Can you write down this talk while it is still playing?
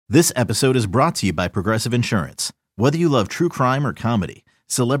This episode is brought to you by Progressive Insurance. Whether you love true crime or comedy,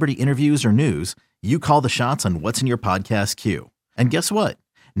 celebrity interviews or news, you call the shots on what's in your podcast queue. And guess what?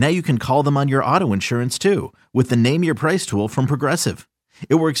 Now you can call them on your auto insurance too with the Name Your Price tool from Progressive.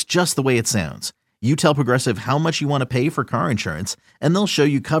 It works just the way it sounds. You tell Progressive how much you want to pay for car insurance, and they'll show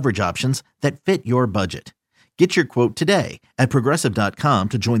you coverage options that fit your budget. Get your quote today at Progressive.com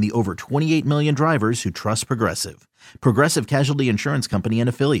to join the over 28 million drivers who trust Progressive. Progressive Casualty Insurance Company and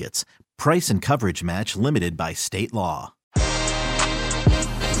Affiliates. Price and coverage match limited by state law.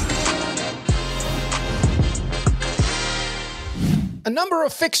 A number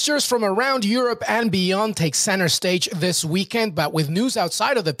of fixtures from around Europe and beyond take center stage this weekend, but with news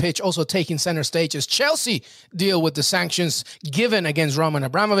outside of the pitch also taking center stage as Chelsea deal with the sanctions given against Roman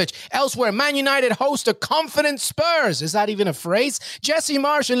Abramovich. Elsewhere, Man United host a confident Spurs. Is that even a phrase? Jesse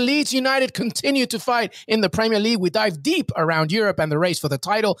Marsch and Leeds United continue to fight in the Premier League. We dive deep around Europe and the race for the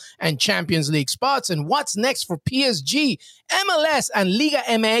title and Champions League spots. And what's next for PSG, MLS, and Liga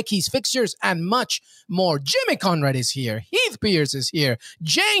MX fixtures, and much more. Jimmy Conrad is here. Heath Pearce is here.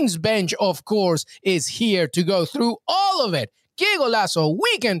 James Bench, of course, is here to go through all of it. Que Golazo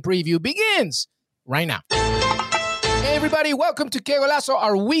Weekend Preview begins right now. Hey everybody, welcome to Que Golazo,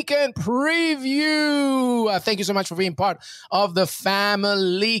 our weekend preview. Thank you so much for being part of the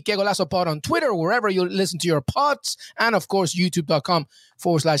family. Que Golazo Pod on Twitter, wherever you listen to your pods, and of course,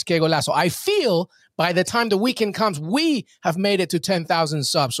 youtube.com/Que Golazo. I feel by the time the weekend comes, we have made it to 10,000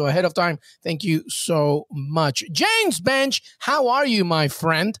 subs. So ahead of time, thank you so much. James Bench, how are you, my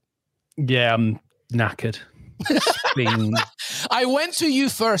friend? Yeah, I'm knackered. I went to you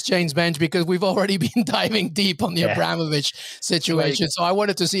first, James Bench, because we've already been diving deep on the Abramovich situation. So I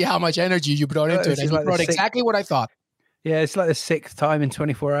wanted to see how much energy you brought into it. And you brought exactly what I thought. Yeah, it's like the sixth time in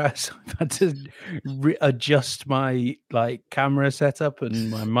 24 hours I've had to adjust my camera setup and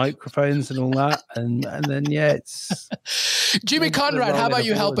my microphones and all that, and then it's Jimmy Conrad. How about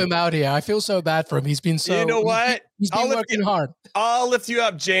you help him out here? I feel so bad for him. He's been so. You know what? He's been working hard. I'll lift you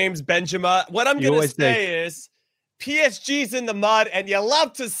up, James Benjamin. What I'm going to say is, PSG's in the mud, and you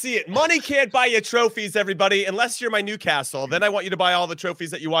love to see it. Money can't buy you trophies, everybody, unless you're my Newcastle. Then I want you to buy all the trophies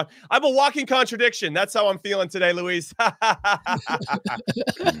that you want. I'm a walking contradiction. That's how I'm feeling today, Luis.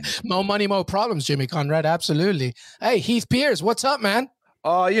 More money, more problems, Jimmy Conrad. Absolutely. Hey, Heath Pearce, what's up, man?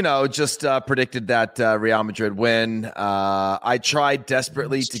 Just predicted that Real Madrid win. I tried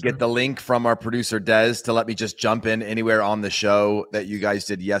desperately to get the link from our producer, Des, to let me just jump in anywhere on the show that you guys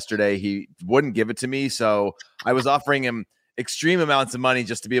did yesterday. He wouldn't give it to me, so I was offering him extreme amounts of money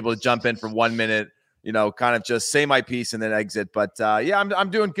just to be able to jump in for 1 minute, kind of just say my piece and then exit. But, I'm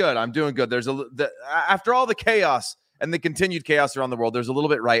doing good. I'm doing good. After all the chaos and the continued chaos around the world, there's a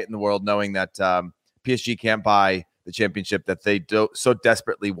little bit right in the world knowing that PSG can't buy the championship that they so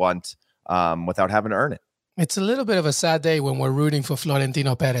desperately want without having to earn it. It's a little bit of a sad day when we're rooting for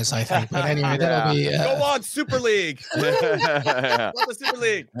Florentino Perez, I think. But anyway, that'll be... Go on, Super League. Love the Super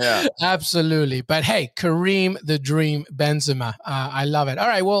League. Yeah. Absolutely. But hey, Kareem the Dream Benzema. I love it. All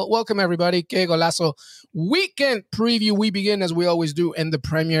right, well, welcome everybody. Que Golazo Weekend Preview. We begin, as we always do, in the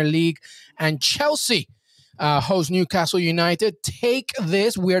Premier League. And Chelsea host Newcastle United.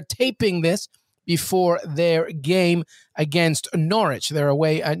 We're taping this before their game against Norwich. They're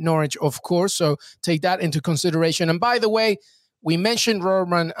away at Norwich, of course, so take that into consideration. And by the way, we mentioned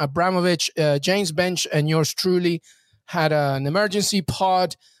Roman Abramovich. James Bench and yours truly had an emergency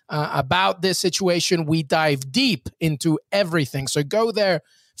pod about this situation. We dive deep into everything, so go there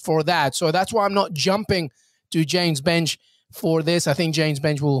for that. So that's why I'm not jumping to James Bench for this. I think James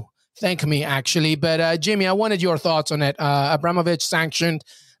Bench will thank me, actually. But Jimmy, I wanted your thoughts on it. Abramovich sanctioned.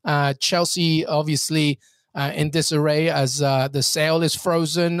 Chelsea, obviously, in disarray as the sale is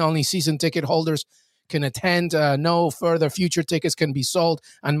frozen. Only season ticket holders can attend. No further future tickets can be sold,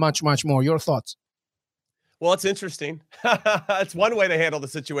 and much, much more. Your thoughts? Well, it's interesting. It's one way to handle the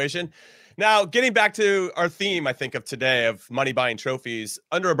situation. Now, getting back to our theme, I think, of today of money buying trophies.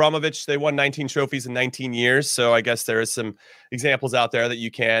 Under Abramovich, they won 19 trophies in 19 years. So I guess there is some examples out there that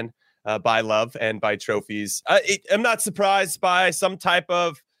you can buy love and buy trophies. I'm not surprised by some type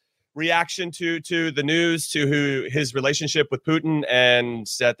of reaction to the news, to his relationship with Putin, and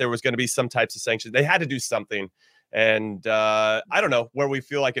that there was going to be some types of sanctions. They had to do something. And I don't know where we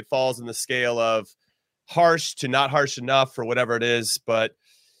feel like it falls in the scale of harsh to not harsh enough or whatever it is, but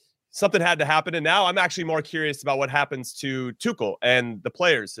something had to happen. And now I'm actually more curious about what happens to Tuchel and the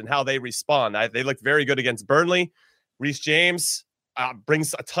players and how they respond. They looked very good against Burnley. Reece James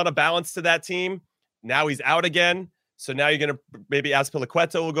brings a ton of balance to that team. Now he's out again. So now you're going to maybe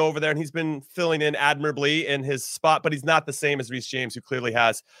Azpilicueta will go over there, and he's been filling in admirably in his spot, but he's not the same as Reece James, who clearly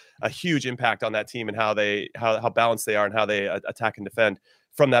has a huge impact on that team and how balanced they are and how they attack and defend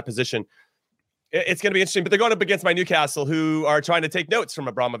from that position. It's going to be interesting, but they're going up against my Newcastle, who are trying to take notes from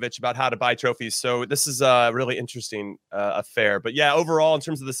Abramovich about how to buy trophies. So this is a really interesting affair. But yeah, overall, in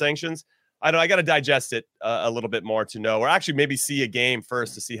terms of the sanctions, I got to digest it a little bit more to know, or actually maybe see a game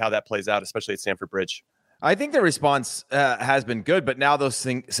first to see how that plays out, especially at Stamford Bridge. I think the response has been good, but now those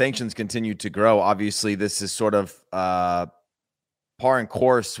sanctions continue to grow. Obviously, this is sort of par and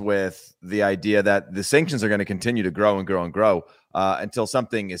course with the idea that the sanctions are going to continue to grow and grow and grow until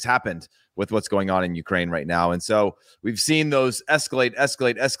something has happened with what's going on in Ukraine right now. And so we've seen those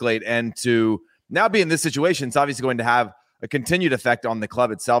escalate. And to now be in this situation, it's obviously going to have a continued effect on the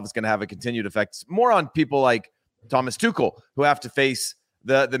club itself. It's going to have a continued effect more on people like Thomas Tuchel, who have to face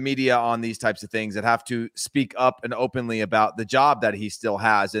the media on these types of things, that have to speak up and openly about the job that he still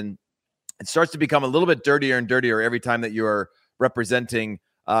has. And it starts to become a little bit dirtier and dirtier every time that you're representing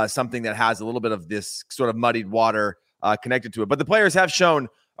something that has a little bit of this sort of muddied water connected to it. But the players have shown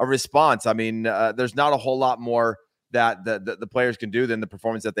a response. I mean, there's not a whole lot more that the players can do than the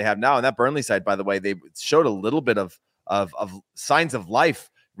performance that they have now. And that Burnley side, by the way, they showed a little bit of signs of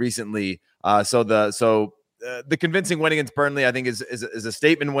life recently. So the convincing win against Burnley, I think, is a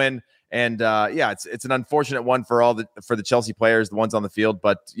statement win. And it's an unfortunate one for the Chelsea players, the ones on the field.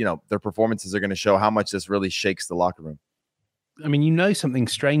 But their performances are going to show how much this really shakes the locker room. I mean, something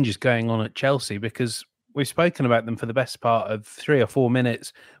strange is going on at Chelsea, because we've spoken about them for the best part of 3 or 4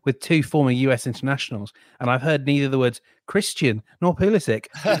 minutes with 2 former US internationals, and I've heard neither the words Christian nor Pulisic.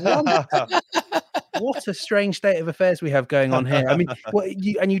 What a strange state of affairs we have going on here. I mean,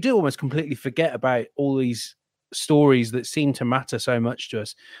 you do almost completely forget about all these stories that seem to matter so much to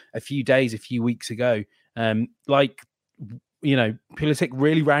us a few weeks ago. Pulisic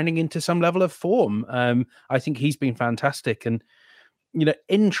really rounding into some level of form. I think he's been fantastic. And,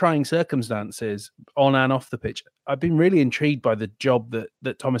 in trying circumstances on and off the pitch, I've been really intrigued by the job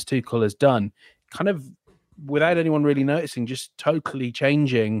that Thomas Tuchel has done, kind of without anyone really noticing, just totally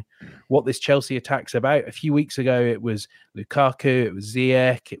changing what this Chelsea attack's about. A few weeks ago, it was Lukaku, it was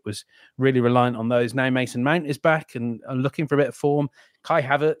Ziyech, it was really reliant on those. Now Mason Mount is back and looking for a bit of form. Kai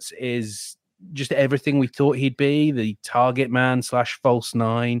Havertz is just everything we thought he'd be, the target man / false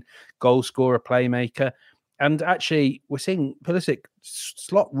nine, goal scorer, playmaker. And actually, we're seeing Pulisic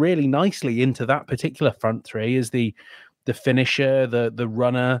slot really nicely into that particular front three as the finisher, the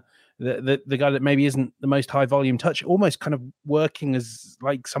runner, the guy that maybe isn't the most high volume touch, almost kind of working as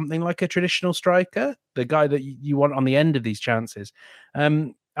like something like a traditional striker, the guy that you want on the end of these chances.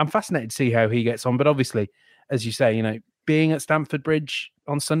 I'm fascinated to see how he gets on. But obviously, as you say, being at Stamford Bridge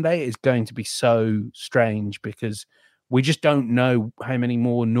on Sunday is going to be so strange, because we just don't know how many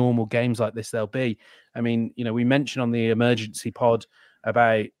more normal games like this there'll be. I mean, we mentioned on the emergency pod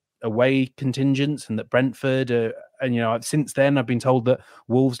about away contingents and that Brentford, since then I've been told that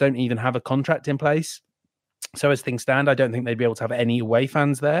Wolves don't even have a contract in place. So as things stand, I don't think they'd be able to have any away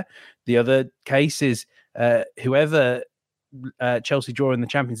fans there. The other case is whoever Chelsea draw in the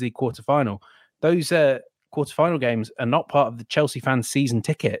Champions League quarterfinal, those quarterfinal games are not part of the Chelsea fans' season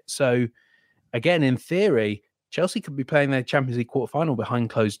ticket. So again, in theory, Chelsea could be playing their Champions League quarterfinal behind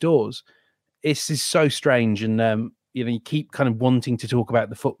closed doors. This is so strange, and you keep kind of wanting to talk about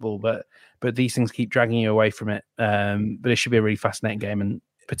the football, but these things keep dragging you away from it. But it should be a really fascinating game, and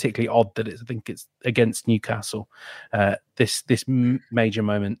particularly odd that I think it's against Newcastle. This major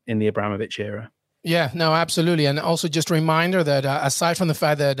moment in the Abramovich era. Yeah, no, absolutely. And also just a reminder that aside from the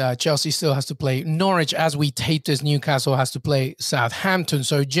fact that Chelsea still has to play Norwich as we tape this, Newcastle has to play Southampton.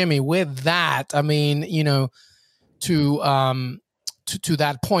 So Jimmy, with that, I mean, to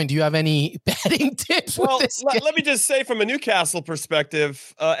that point, do you have any betting tips? Well, let me just say from a Newcastle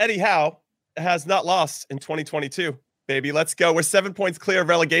perspective, Eddie Howe has not lost in 2022. Baby, let's go. We're 7 points clear of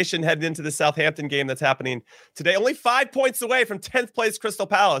relegation heading into the Southampton game that's happening today. Only 5 points away from 10th place Crystal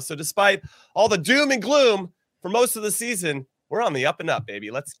Palace. So despite all the doom and gloom for most of the season, we're on the up and up,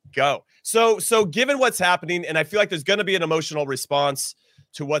 baby. Let's go. So given what's happening, and I feel like there's going to be an emotional response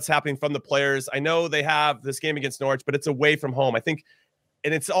to what's happening from the players. I know they have this game against Norwich, but it's away from home. I think,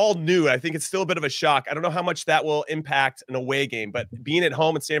 and it's all new. I think it's still a bit of a shock. I don't know how much that will impact an away game, but being at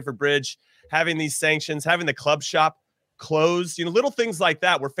home at Stamford Bridge, having these sanctions, having the club shop closed, little things like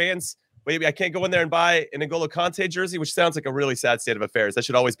that where fans, maybe I can't go in there and buy an N'Golo Kante jersey, which sounds like a really sad state of affairs. That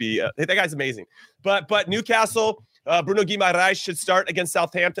should always be, that guy's amazing. But Newcastle, Bruno Guimaraes should start against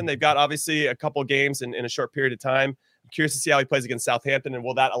Southampton. They've got obviously a couple games in a short period of time. I'm curious to see how he plays against Southampton, and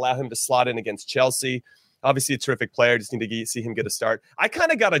will that allow him to slot in against Chelsea? Obviously, a terrific player. Just need to see him get a start. I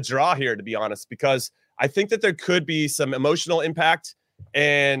kind of got a draw here, to be honest, because I think that there could be some emotional impact,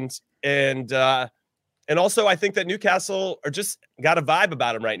 and also I think that Newcastle are just got a vibe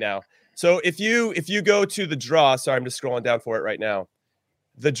about him right now. So if you go to the draw, sorry, I'm just scrolling down for it right now.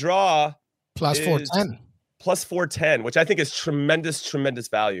 The draw plus 410. Plus 410, which I think is tremendous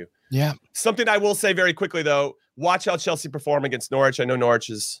value. Yeah. Something I will say very quickly, though, watch how Chelsea perform against Norwich. I know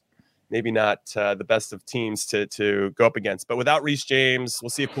Norwich is maybe not the best of teams to go up against, but without Reece James, we'll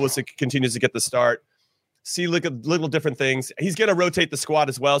see if Pulisic continues to get the start. Look at little different things. He's going to rotate the squad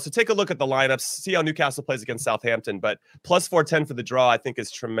as well. So take a look at the lineups, see how Newcastle plays against Southampton. But plus 410 for the draw, I think, is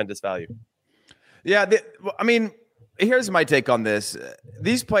tremendous value. Yeah, I mean, here's my take on this.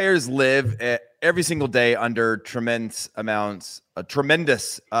 These players live every single day under tremendous amounts. I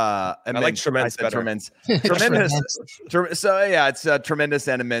like tremendous better. Tremendous. So yeah, it's tremendous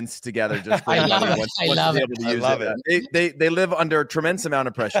and immense together. Just I love it. They live under a tremendous amount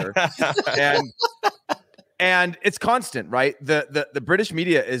of pressure, and it's constant, right? The British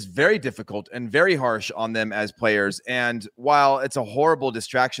media is very difficult and very harsh on them as players. And while it's a horrible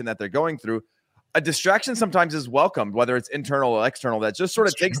distraction that they're going through, a distraction sometimes is welcomed, whether it's internal or external. That just sort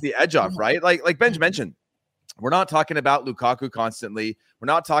of takes the edge off, right? Like Benj mentioned, we're not talking about Lukaku constantly. We're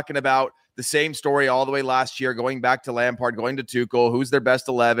not talking about the same story all the way last year, going back to Lampard, going to Tuchel. Who's their best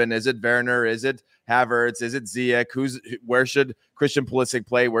 11? Is it Werner? Is it Havertz? Is it Ziyech? Where should Christian Pulisic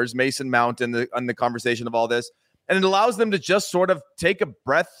play? Where's Mason Mount in the conversation of all this? And it allows them to just sort of take a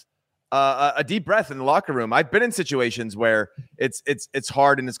deep breath in the locker room. I've been in situations where it's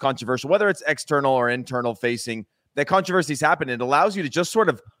hard and it's controversial, whether it's external or internal facing. That controversies happen. It allows you to just sort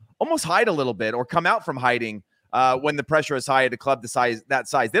of almost hide a little bit or come out from hiding when the pressure is high at a club that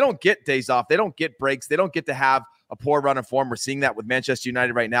size. They don't get days off. They don't get breaks. They don't get to have a poor run of form. We're seeing that with Manchester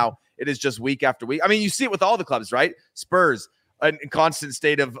United right now. It is just week after week. I mean, you see it with all the clubs, right? Spurs, a constant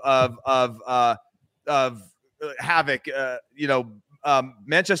state of havoc.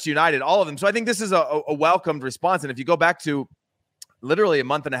 Manchester United, all of them. So I think this is a welcomed response. And if you go back to literally a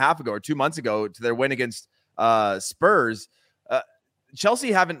month and a half ago or 2 months ago to their win against Spurs,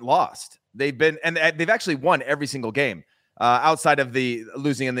 Chelsea haven't lost. They've actually won every single game outside of the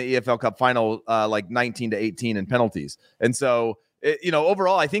losing in the EFL Cup final, like 19-18 in penalties. And so,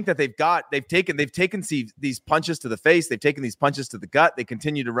 overall, I think that they've taken these punches to the face. They've taken these punches to the gut. They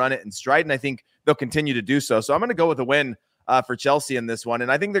continue to run it in stride, and I think they'll continue to do so. So I'm going to go with a win for Chelsea in this one.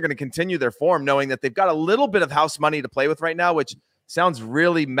 And I think they're going to continue their form, knowing that they've got a little bit of house money to play with right now, which sounds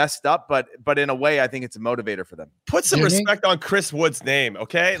really messed up, but in a way, I think it's a motivator for them. Put some respect on Chris Wood's name,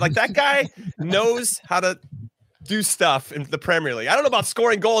 okay? Like, that guy knows how to do stuff in the Premier League. I don't know about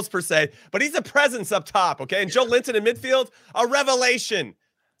scoring goals per se, but he's a presence up top, okay? And Joe Linton in midfield, a revelation.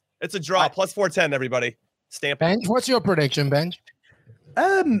 It's a draw, plus 410, everybody. Stamp. Benj, what's your prediction, Benj?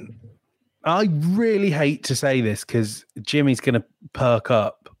 I really hate to say this because Jimmy's going to perk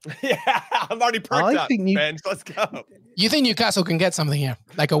up. Yeah, I'm already perked up, Benj. Let's go. You think Newcastle can get something here?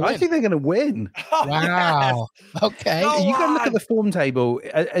 Like a win? I think they're going to win. Wow. Okay. You got to look at the form table.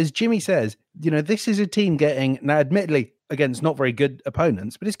 As Jimmy says, this is a team getting, now admittedly, against not very good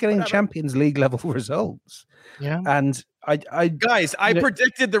opponents, but it's getting Champions League level results. Yeah. And I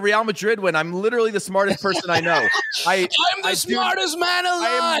predicted the Real Madrid win. I'm literally the smartest person I know. I'm the smartest man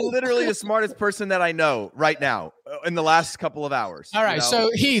alive. I am literally the smartest person that I know right now in the last couple of hours. All right.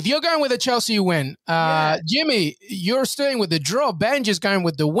 So Heath, you're going with a Chelsea win. Jimmy, you're staying with the draw. Benj is going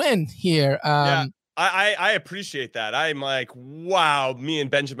with the win here. I appreciate that. I'm like, wow, me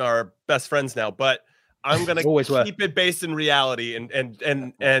and Benjamin are best friends now, but I'm going to keep it based in reality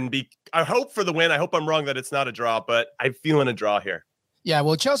and be, I hope for the win. I hope I'm wrong that it's not a draw, but I'm feeling a draw here. Yeah,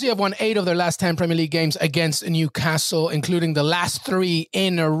 well, Chelsea have won 8 of their last 10 Premier League games against Newcastle, including the last 3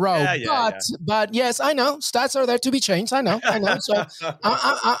 in a row. But yes, I know stats are there to be changed. I know. So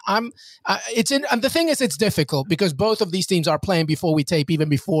and the thing is, it's difficult because both of these teams are playing before we tape, even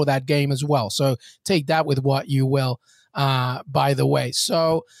before that game as well. So take that with what you will. By the way,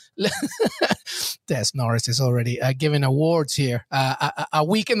 so Des Norris is already giving awards here. A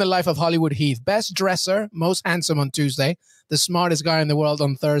week in the life of Hollywood Heath. Best dresser, most handsome on Tuesday, the smartest guy in the world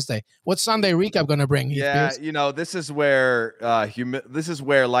on Thursday. What's Sunday recap going to bring? Heath Pierce? This is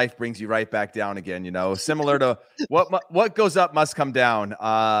where life brings you right back down again. Similar to what goes up must come down.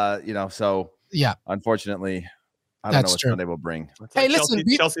 So yeah, unfortunately. I don't know what Sunday will bring. Hey, listen,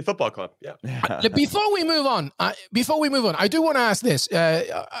 Chelsea Football Club. Yeah. Before we move on, I do want to ask this.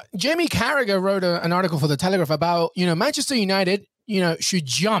 Jamie Carragher wrote an article for the Telegraph about Manchester United, should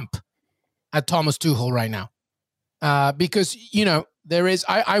jump at Thomas Tuchel right now, because there is.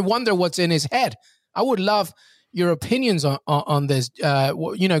 I wonder what's in his head I would love your opinions on this.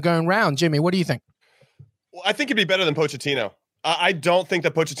 Going round, Jimmy, what do you think? Well, I think it'd be better than Pochettino. I don't think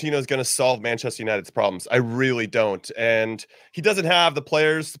that Pochettino is going to solve Manchester United's problems. I really don't. And he doesn't have the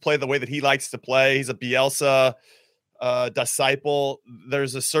players to play the way that he likes to play. He's a Bielsa disciple.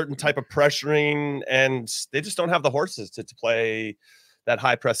 There's a certain type of pressuring, and they just don't have the horses to play that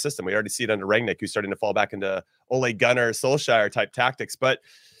high press system. We already see it under Rangnick, who's starting to fall back into Ole Gunnar, Solskjaer type tactics. But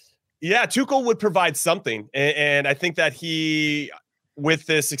yeah, Tuchel would provide something. And I think that he, with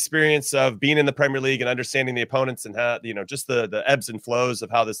this experience of being in the Premier League and understanding the opponents and how, just the ebbs and flows of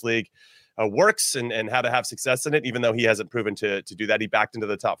how this league works and how to have success in it, even though he hasn't proven to do that. He backed into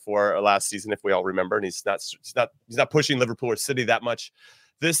the top 4 last season, if we all remember, and he's not pushing Liverpool or City that much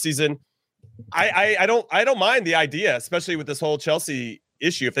this season. I don't mind the idea, especially with this whole Chelsea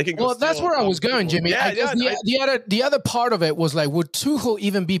issue. If they can go, well, that's where I was going, Jimmy. Yeah, the other part of it was like, would Tuchel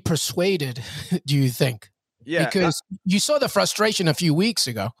even be persuaded? Do you think? Yeah, because you saw the frustration a few weeks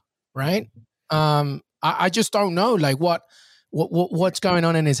ago, right? I just don't know, like what's going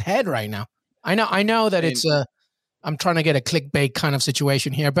on in his head right now. I know that it's I'm trying to get a clickbait kind of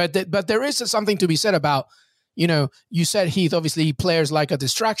situation here, but there is something to be said about, you said, Heath, obviously players like a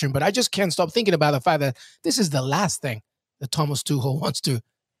distraction, but I just can't stop thinking about the fact that this is the last thing that Thomas Tuchel wants to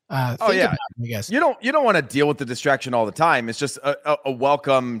think about, I guess. You don't want to deal with the distraction all the time. It's just a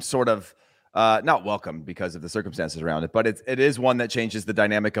welcome sort of, not welcome because of the circumstances around it, but it is one that changes the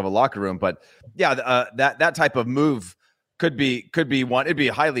dynamic of a locker room. But yeah, that type of move could be one. It'd be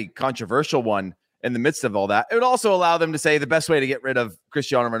a highly controversial one in the midst of all that. It would also allow them to say the best way to get rid of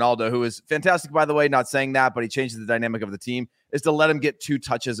Cristiano Ronaldo, who is fantastic, by the way, not saying that, but he changes the dynamic of the team, is to let him get 2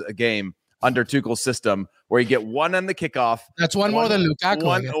 touches a game under Tuchel's system, where you get 1 on the kickoff. That's one more than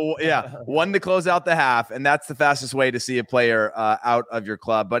Lukaku. One to close out the half, and that's the fastest way to see a player out of your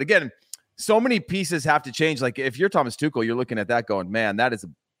club. But again, so many pieces have to change. Like if you're Thomas Tuchel, you're looking at that going, man, that is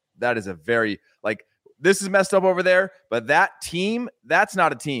a very, like, this is messed up over there, but that team, that's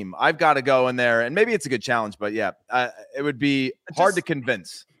not a team. I've got to go in there, and maybe it's a good challenge, but yeah, it would be hard to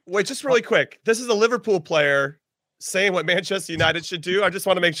convince. Wait, just really quick. This is a Liverpool player saying what Manchester United should do. I just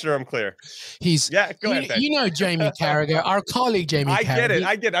want to make sure I'm clear. Go ahead, Ben. Jamie Carragher, our colleague Jamie Carragher.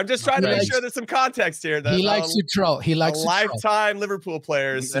 I get it. I'm just trying to make sure there's some context here. That, he likes to troll. He likes to lifetime Liverpool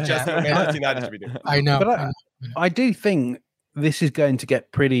players suggesting what Manchester United should be doing. I know. But I do think this is going to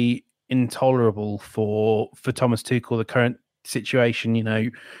get pretty intolerable for Thomas Tuchel, the current situation.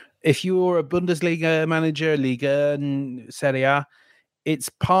 If you're a Bundesliga manager, Liga and Serie A, it's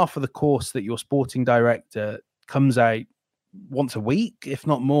par for the course that your sporting director comes out once a week, if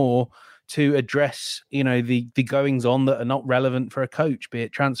not more, to address, the goings on that are not relevant for a coach, be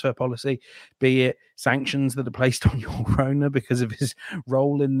it transfer policy, be it sanctions that are placed on your owner because of his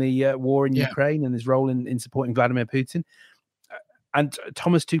role in the war in Ukraine and his role in supporting Vladimir Putin. And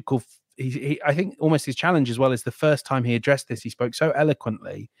Thomas Tuchel, I think almost his challenge as well is the first time he addressed this, he spoke so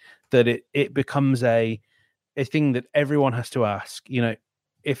eloquently that it becomes a thing that everyone has to ask.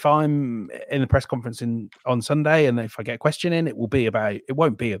 If I'm in the press conference on Sunday, and if I get a question in, it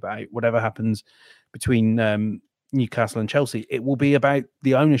won't be about whatever happens between Newcastle and Chelsea. It will be about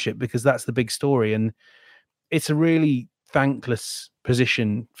the ownership, because that's the big story. And it's a really thankless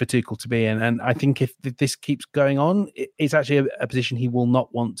position for Tuchel to be in. And I think if this keeps going on, it's actually a position he will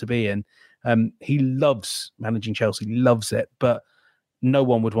not want to be in. He loves managing Chelsea, loves it, but no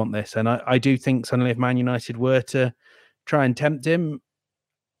one would want this. And I do think suddenly if Man United were to try and tempt him,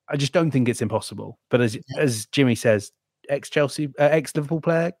 I just don't think it's impossible. But as Jimmy says, ex-Chelsea, ex-Liverpool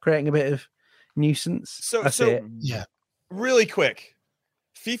player creating a bit of nuisance. So really quick,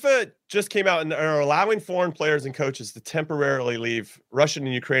 FIFA just came out and are allowing foreign players and coaches to temporarily leave Russian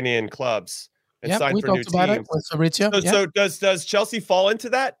and Ukrainian clubs and sign for new teams. So does Chelsea fall into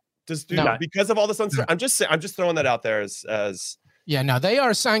that? Because of all this uncertainty? I'm just throwing that out there as no, they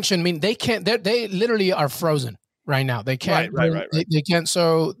are sanctioned. I mean, they can't. They literally are frozen right now. They can't. Right. They can't.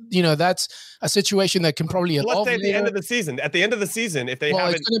 So that's a situation that can probably evolve. Let's say at the end of the season. At the end of the season, if they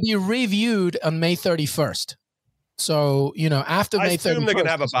haven't, it's going to be reviewed on May 31st. So after May 31st, I assume they're going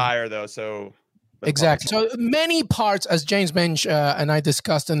to have a buyer though. So exactly. So many parts, as James Bench and I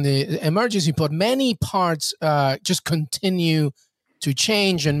discussed in the emergency pod, many parts just continue to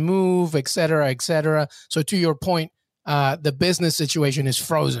change and move, et cetera, et cetera. So to your point, the business situation is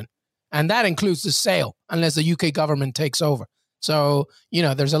frozen. And that includes the sale, unless the UK government takes over. So,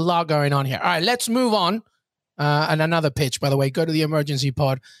 there's a lot going on here. All right, let's move on. And another pitch, by the way, go to the emergency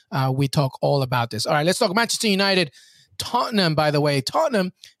pod. We talk all about this. All right, let's talk Manchester United. Tottenham, by the way.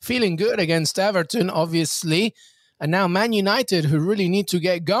 Tottenham feeling good against Everton, obviously. And now Man United, who really need to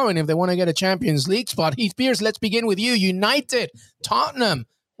get going if they want to get a Champions League spot. Heath Pearce, let's begin with you. United, Tottenham.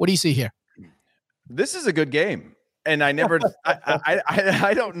 What do you see here? This is a good game. And I never,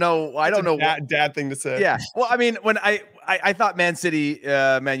 I don't know. I don't know. Dad thing to say. Yeah. Well, I mean, when I thought Man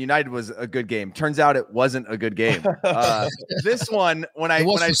United was a good game. Turns out it wasn't a good game. This one, it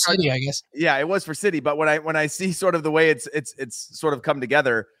was for City, I guess. Yeah, it was for City. But when I see sort of the way it's sort of come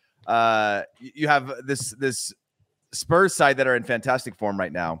together, you have this Spurs side that are in fantastic form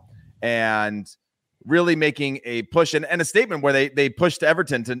right now, and really making a push and a statement where they pushed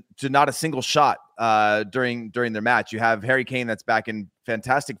Everton to not a single shot during their match. You have Harry Kane that's back in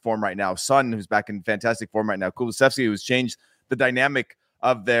fantastic form right now. Son, who's back in fantastic form right now. Kulusevski, who's changed the dynamic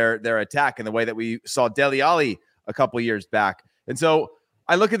of their attack in the way that we saw Dele Alli a couple years back. And so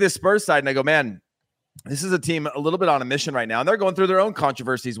I look at this Spurs side and I go, man, this is a team a little bit on a mission right now. And they're going through their own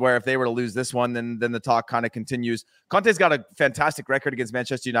controversies where if they were to lose this one, then the talk kind of continues. Conte's got a fantastic record against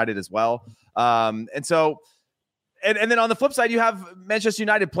Manchester United as well. And then on the flip side, you have Manchester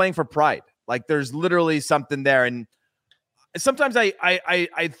United playing for pride. Like there's literally something there. And sometimes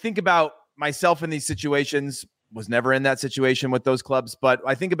I think about myself in these situations, was never in that situation with those clubs, but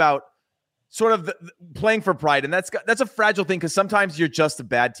I think about sort of playing for pride. And that's a fragile thing because sometimes you're just a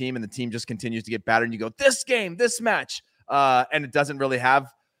bad team and the team just continues to get battered and you go, this game, this match, and it doesn't really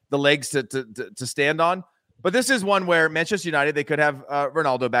have the legs to stand on. But this is one where Manchester United, they could have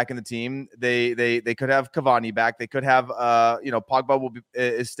Ronaldo back in the team. They could have Cavani back. They could have, Pogba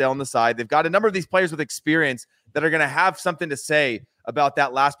is still on the side. They've got a number of these players with experience that are going to have something to say about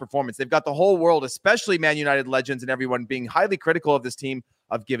that last performance. They've got the whole world, especially Man United legends and everyone being highly critical of this team,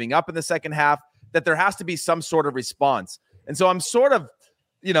 of giving up in the second half, that there has to be some sort of response. And so I'm sort of,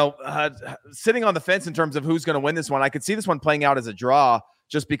 sitting on the fence in terms of who's going to win this one. I could see this one playing out as a draw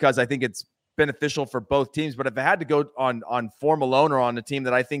just because I think it's beneficial for both teams. But if I had to go on form alone or on a team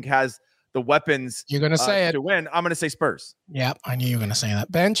that I think has the weapons you're going to say to win, I'm going to say Spurs. Yeah, I knew you were going to say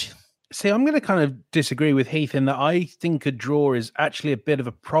that. Bench? See, I'm going to kind of disagree with Heath in that I think a draw is actually a bit of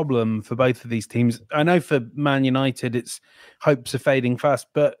a problem for both of these teams. I know for Man United, its hopes are fading fast,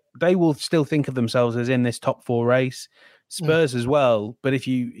 but they will still think of themselves as in this top four race. Spurs as well. But if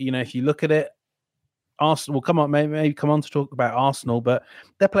you look at it, Arsenal will come on, maybe come on to talk about Arsenal, but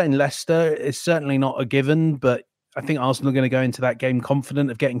they're playing Leicester. It's certainly not a given, but I think Arsenal are going to go into that game confident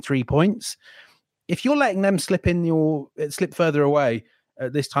of getting 3 points. If you're letting them slip further away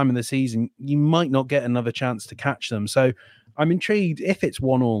at this time of the season, you might not get another chance to catch them. So I'm intrigued if it's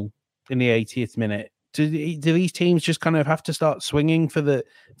 1-1 in the 80th minute. Do these teams just kind of have to start swinging for the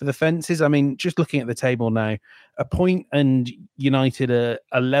fences? I mean, just looking at the table now, a point and United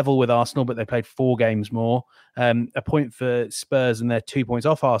are level with Arsenal, but they played 4 games more. A point for Spurs and they're 2 points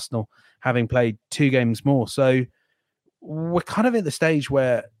off Arsenal, having played 2 games more. So we're kind of at the stage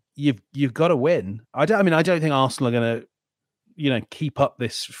where you've got to win. I don't think Arsenal are going to, keep up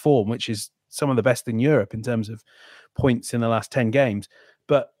this form, which is some of the best in Europe in terms of points in the last 10 games.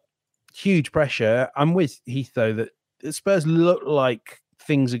 But huge pressure. I'm with Heath, though, that Spurs look like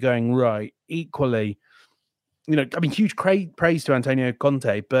things are going right. Equally, huge praise to Antonio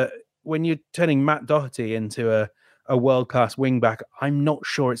Conte, but when you're turning Matt Doherty into a world-class wing-back, I'm not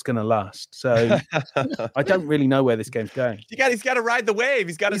sure it's going to last. So I don't really know where this game's going. He's got to ride the wave.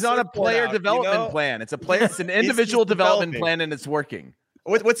 He's on a player development plan. It's an individual development plan, and it's working.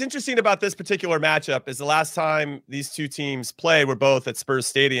 What's interesting about this particular matchup is the last time these two teams played were both at Spurs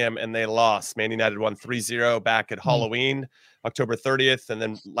Stadium and they lost. Man United won 3-0 back at Halloween, October 30th. And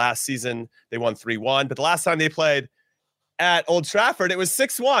then last season they won 3-1. But the last time they played at Old Trafford, it was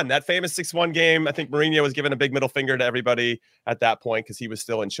 6-1. That famous 6-1 game. I think Mourinho was giving a big middle finger to everybody at that point because he was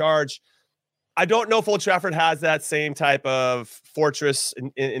still in charge. I don't know if Old Trafford has that same type of fortress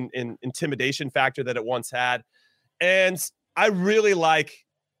in intimidation factor that it once had. And I really like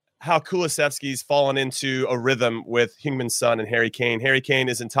how Kulusevski's fallen into a rhythm with Heung-min Son and Harry Kane. Harry Kane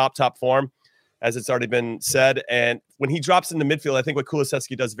is in top form, as it's already been said. And when he drops into midfield, I think what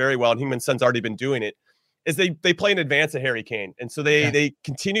Kulusevski does very well, and Heung-min Son's already been doing it, is they play in advance of Harry Kane. And so they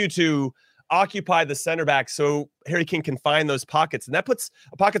continue to occupy the center back so Harry Kane can find those pockets. And that puts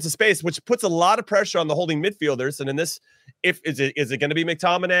pockets of space, which puts a lot of pressure on the holding midfielders. And in this, is it going to be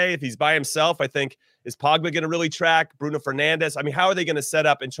McTominay? If he's by himself, I think, is Pogba going to really track Bruno Fernandes? I mean, how are they going to set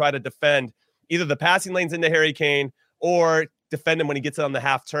up and try to defend either the passing lanes into Harry Kane or defend him when he gets it on the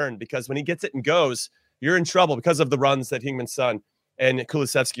half turn? Because when he gets it and goes, you're in trouble because of the runs that Heung-min Son and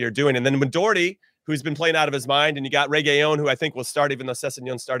Kulusevski are doing. And then when Doherty, who's been playing out of his mind, and you got Reguilón, who I think will start, even though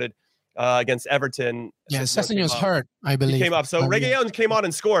Sessegnon started against Everton. Yeah, Sessegnon's hurt, I believe. He came up. So Reguilón came on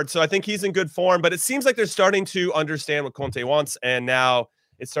and scored. So I think he's in good form, but it seems like they're starting to understand what Conte wants, and now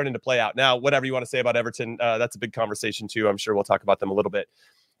it's starting to play out. Now, whatever you want to say about Everton, that's a big conversation too. I'm sure we'll talk about them a little bit.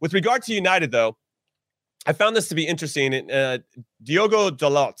 With regard to United, though, I found this to be interesting. Diogo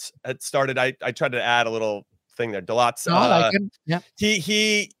Dalot had started. I tried to add a little thing there. Dalot. I like him. Yeah.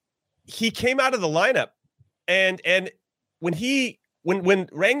 He came out of the lineup, and when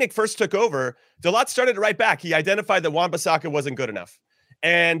Rangnick first took over, Dalot started right back. He identified that Wan-Bissaka wasn't good enough,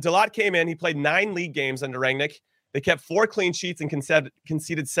 and Dalot came in. He played 9 league games under Rangnick. They kept 4 clean sheets and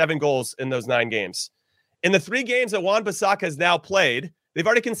conceded 7 goals in those 9 games. In the 3 games that Wan-Bissaka has now played, they've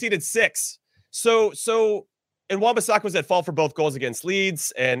already conceded 6. And Wan-Bissaka was at fault for both goals against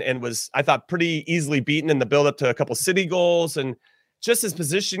Leeds and was, I thought, pretty easily beaten in the build-up to a couple City goals, and just his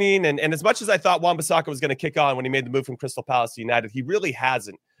positioning. And as much as I thought Wan-Bissaka was going to kick on when he made the move from Crystal Palace to United, he really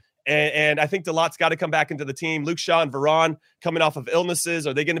hasn't. And I think Dalot's got to come back into the team. Luke Shaw and Varane coming off of illnesses.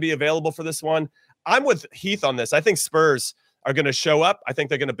 Are they going to be available for this one? I'm with Heath on this. I think Spurs are going to show up. I think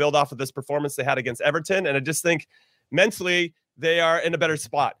they're going to build off of this performance they had against Everton. And I just think mentally they are in a better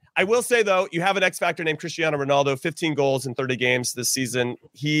spot. I will say, though, you have an X factor named Cristiano Ronaldo, 15 goals in 30 games this season.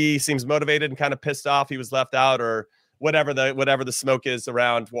 He seems motivated and kind of pissed off he was left out, or whatever the smoke is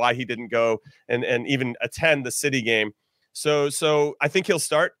around why he didn't go and even attend the City game. So I think he'll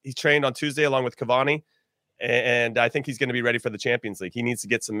start. He trained on Tuesday along with Cavani, and I think he's going to be ready for the Champions League. He needs to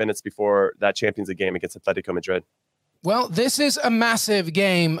get some minutes before that Champions League game against Atletico Madrid. Well, this is a massive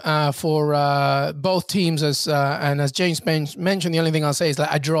game for both teams, and as James mentioned, the only thing I'll say is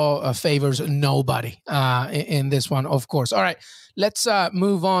that a draw favors nobody in this one, of course. All right, let's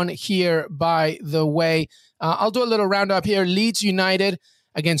move on here, by the way. I'll do a little roundup here. Leeds United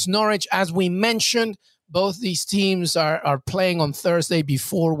against Norwich. As we mentioned, both these teams are playing on Thursday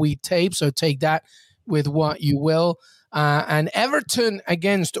before we tape, so take that with what you will. And Everton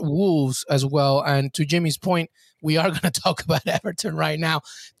against Wolves as well. And to Jimmy's point, we are going to talk about Everton right now.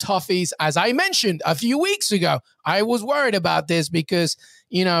 Toffees, as I mentioned a few weeks ago, I was worried about this because,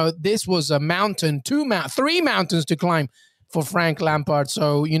 this was a mountain, 3 mountains to climb for Frank Lampard.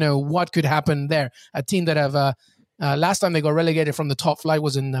 So, what could happen there? A team that have, last time they got relegated from the top flight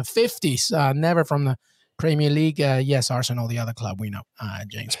was in the 50s, never from the Premier League. Yes, Arsenal, the other club, we know.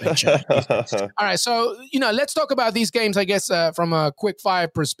 James Bench. All right, so, let's talk about these games, I guess, from a quick fire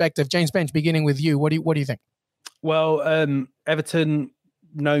perspective. James Bench, beginning with you. What do you think? Well, Everton,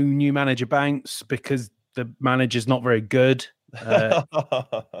 no new manager bounce because the manager's not very good.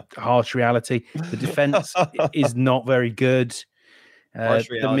 Harsh reality. The defense is not very good. The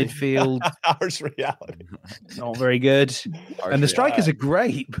midfield, harsh reality, not very good. And the strikers are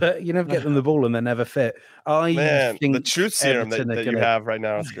great, but you never get them the ball and they're never fit. I think the truth serum that you have right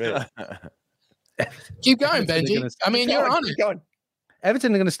now is great. Keep going, Benji. You're on it.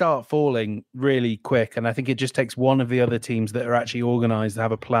 Everton are going to start falling really quick, and I think it just takes one of the other teams that are actually organised to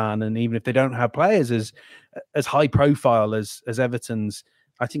have a plan. And even if they don't have players as high profile as Everton's,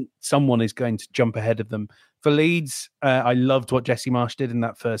 I think someone is going to jump ahead of them. For Leeds, I loved what Jesse Marsch did in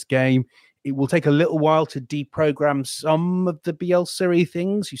that first game. It will take a little while to deprogram some of the Bielsa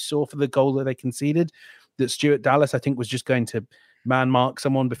things you saw for the goal that they conceded. That Stuart Dallas, I think, was just going to man mark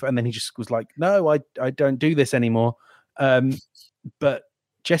someone before, and then he just was like, "No, I don't do this anymore." But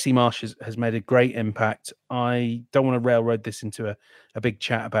Jesse Marsch has made a great impact. I don't want to railroad this into a big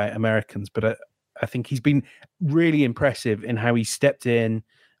chat about Americans, but I think he's been really impressive in how he stepped in,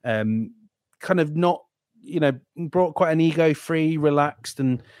 kind of not, brought quite an ego-free, relaxed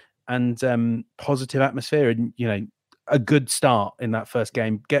and positive atmosphere, and a good start in that first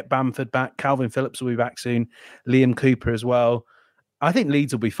game. Get Bamford back, Calvin Phillips will be back soon, Liam Cooper as well. I think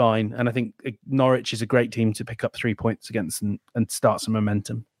Leeds will be fine, and I think Norwich is a great team to pick up 3 points against and start some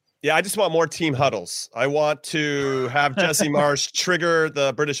momentum. Yeah, I just want more team huddles. I want to have Jesse Marsch trigger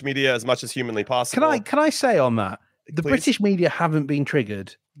the British media as much as humanly possible. Can I say on that, the British media haven't been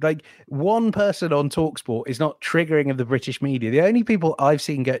triggered. Like, one person on TalkSport is not triggering of the British media. The only people I've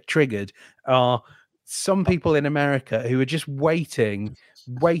seen get triggered are some people in America who are just waiting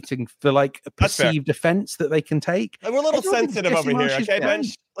for like a perceived offense that they can take. We're a little sensitive over here, okay, Ben?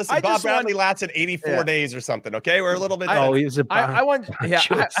 Listen, Bob Bradley lasted 84 days or something, okay? We're a little bit. He was a bad I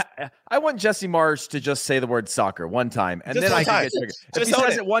want Jesse Marsch to just say the word soccer one time, and then I can get triggered. If he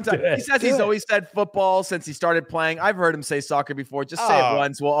says it one time, he says he's always said football since he started playing. I've heard him say soccer before. Just say it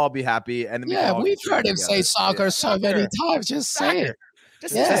once, we'll all be happy. And then we've heard him say soccer so many times. Just say it.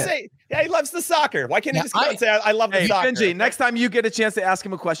 Just say, he loves the soccer. Why can't he just come out and say, I love the soccer? Benji, next time you get a chance to ask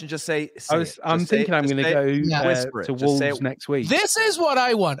him a question, just say I'm thinking I'm going to go to Wolves next week. This is what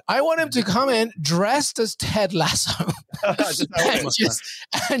I want. I want him to come in dressed as Ted Lasso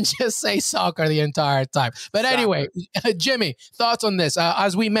and just say soccer the entire time. But anyway, Jimmy, thoughts on this?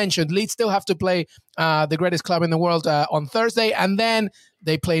 As we mentioned, Leeds still have to play the greatest club in the world on Thursday, and then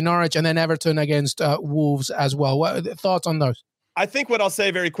they play Norwich and then Everton against Wolves as well. What thoughts on those? I think what I'll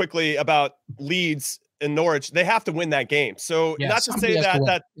say very quickly about Leeds and Norwich, they have to win that game. So not to say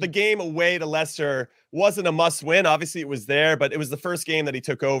that the game away to Leicester wasn't a must win. Obviously it was there, but it was the first game that he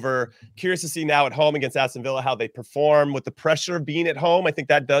took over. Curious to see now at home against Aston Villa, how they perform with the pressure of being at home. I think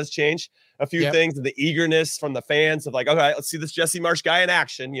that does change a few things, and the eagerness from the fans of like, okay, let's see this Jesse Marsch guy in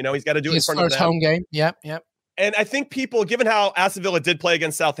action. You know, he's got to do it in front of them. Home game. Yep. And I think people, given how Aston Villa did play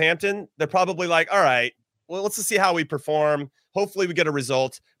against Southampton, they're probably like, all right, well, let's just see how we perform. Hopefully we get a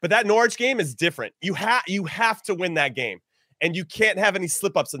result. But that Norwich game is different. You have to win that game. And you can't have any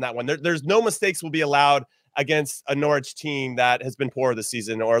slip-ups in that one. There's no mistakes will be allowed against a Norwich team that has been poor this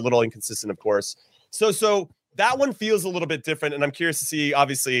season or a little inconsistent, of course. So that one feels a little bit different. And I'm curious to see,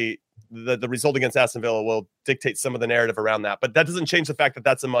 obviously, the result against Aston Villa will dictate some of the narrative around that. But that doesn't change the fact that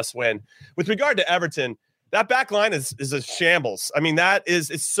that's a must-win. With regard to Everton, that back line is a shambles. I mean,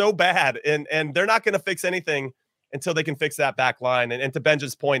 it's so bad. And they're not going to fix anything until they can fix that back line. And to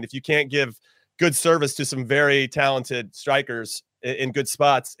Benja's point, if you can't give good service to some very talented strikers in good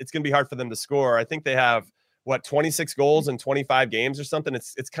spots, it's going to be hard for them to score. I think they have 26 goals in 25 games or something.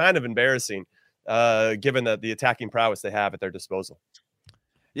 It's kind of embarrassing given the attacking prowess they have at their disposal.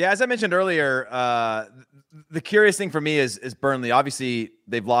 Yeah, as I mentioned earlier, the curious thing for me is Burnley. Obviously,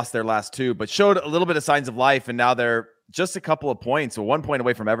 they've lost their last two, but showed a little bit of signs of life, and now they're just a couple of points, so 1 point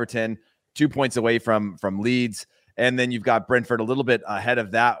away from Everton, 2 points away from Leeds. And then you've got Brentford a little bit ahead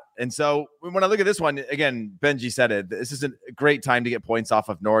of that. And so when I look at this one, again, Benji said it, this is a great time to get points off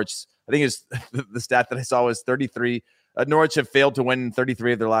of Norwich. I think it's the stat that I saw was 33. Norwich have failed to win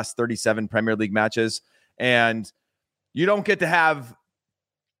 33 of their last 37 Premier League matches. And you don't get to have,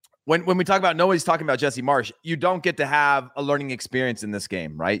 when we talk about, nobody's talking about Jesse Marsch, you don't get to have a learning experience in this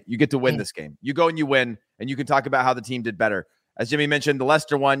game, right? You get to win this game. You go and you win, and you can talk about how the team did better. As Jimmy mentioned, the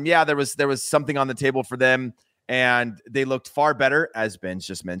Leicester one, there was something on the table for them. And they looked far better, as Ben's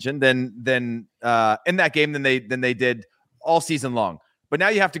just mentioned, than in that game than they did all season long. But now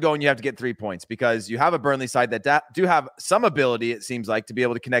you have to go and you have to get 3 points because you have a Burnley side that do have some ability, it seems like, to be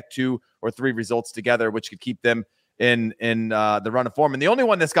able to connect 2 or 3 results together, which could keep them in the run of form. And the only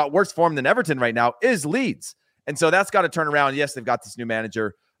one that's got worse form than Everton right now is Leeds. And so that's got to turn around. Yes, they've got this new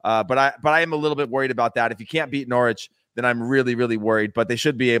manager, but I am a little bit worried about that. If you can't beat Norwich, then I'm really, really worried. But they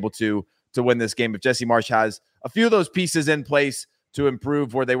should be able to win this game if Jesse Marsch has a few of those pieces in place to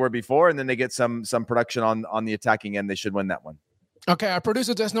improve where they were before, and then they get some production on the attacking end. They should win that one. Okay, our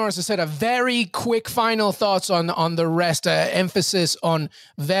producer Des Norris has said a very quick final thoughts on the rest, emphasis on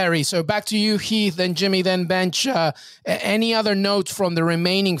very. So back to you, Heath, then Jimmy, then Bench. Any other notes from the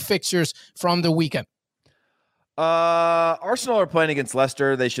remaining fixtures from the weekend? Arsenal are playing against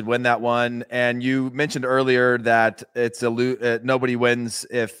Leicester. They should win that one. And you mentioned earlier that it's nobody wins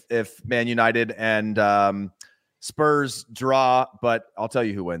if Man United and Spurs draw, but I'll tell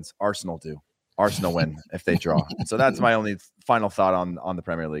you who wins. Arsenal do. Arsenal win if they draw. So that's my only final thought on the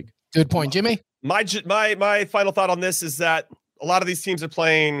Premier League. Good point, Jimmy. My final thought on this is that a lot of these teams are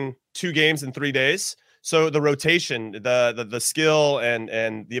playing 2 games in 3 days. So the rotation, the skill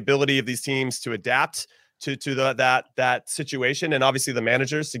and the ability of these teams to adapt to that situation, and obviously the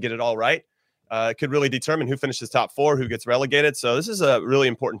managers to get it all right, could really determine who finishes top 4, who gets relegated. So this is a really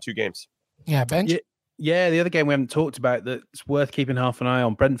important 2 games. Yeah, Benj. Yeah, the other game we haven't talked about that's worth keeping half an eye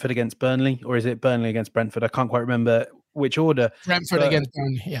on, Brentford against Burnley, or is it Burnley against Brentford? I can't quite remember which order. Brentford against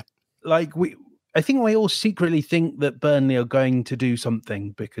Burnley, yeah. I think we all secretly think that Burnley are going to do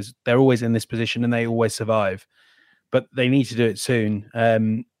something because they're always in this position and they always survive, but they need to do it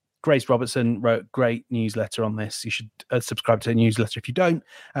soon. Grace Robertson wrote a great newsletter on this. You should subscribe to the newsletter if you don't.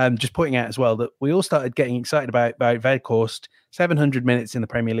 Just pointing out as well that we all started getting excited about Weghorst. 700 minutes in the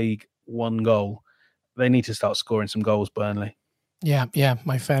Premier League, 1 goal. They need to start scoring some goals, Burnley. Yeah.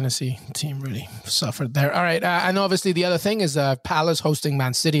 My fantasy team really suffered there. All right. And obviously the other thing is Palace hosting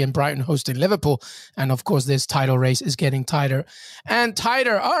Man City and Brighton hosting Liverpool. And of course, this title race is getting tighter and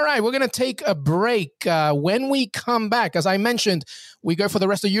tighter. All right. We're going to take a break. When we come back, as I mentioned, we go for the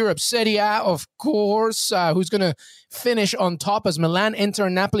rest of Europe. Serie A, of course, who's going to finish on top as Milan, Inter,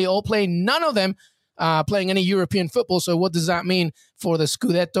 and Napoli all play. None of them playing any European football. So what does that mean for the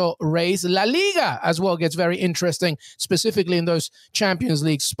Scudetto race? La Liga as well gets very interesting, specifically in those Champions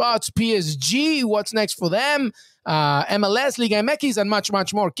League spots. PSG, what's next for them? MLS, Liga MX, and much,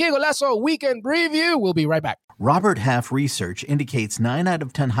 much more. Que Golazo Weekend Preview. We'll be right back. Robert Half research indicates 9 out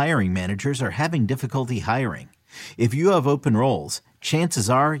of 10 hiring managers are having difficulty hiring. If you have open roles, chances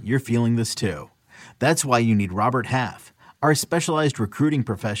are you're feeling this too. That's why you need Robert Half. Our specialized recruiting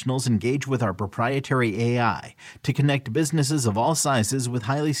professionals engage with our proprietary AI to connect businesses of all sizes with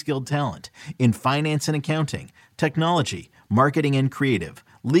highly skilled talent in finance and accounting, technology, marketing and creative,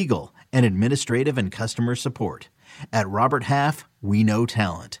 legal, and administrative and customer support. At Robert Half, we know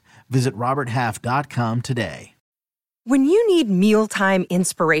talent. Visit roberthalf.com today. When you need mealtime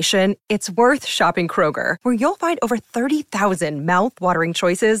inspiration, it's worth shopping Kroger, where you'll find over 30,000 mouth-watering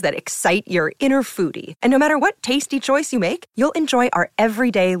choices that excite your inner foodie. And no matter what tasty choice you make, you'll enjoy our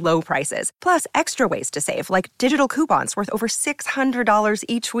everyday low prices, plus extra ways to save, like digital coupons worth over $600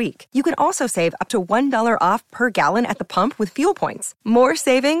 each week. You can also save up to $1 off per gallon at the pump with fuel points. More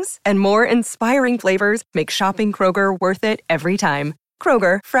savings and more inspiring flavors make shopping Kroger worth it every time.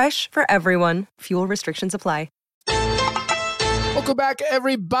 Kroger, fresh for everyone. Fuel restrictions apply. Welcome back,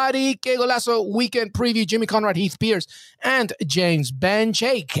 everybody. Que Golazo Weekend Preview. Jimmy Conrad, Heath Pierce, and James Bench.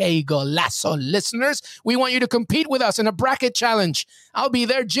 Hey, Que Golazo listeners. We want you to compete with us in a bracket challenge. I'll be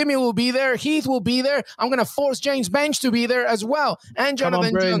there. Jimmy will be there. Heath will be there. I'm going to force James Bench to be there as well. And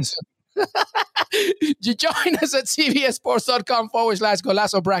Jonathan Johnson. Join us at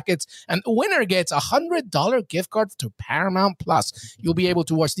cbsports.com/Golazo brackets, and the winner gets a $100 gift card to Paramount Plus. You'll be able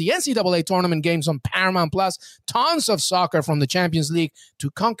to watch the NCAA tournament games on Paramount Plus, tons of soccer from the Champions League to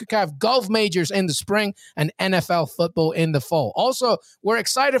CONCACAF golf majors in the spring, and NFL football in the fall. Also, we're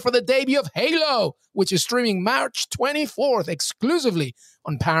excited for the debut of Halo, which is streaming March 24th exclusively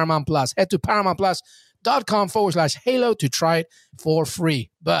on Paramount Plus. Head to paramountplus.com/Halo to try it for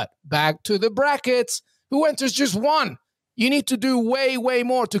free. But back to the brackets. Who enters just one? You need to do way, way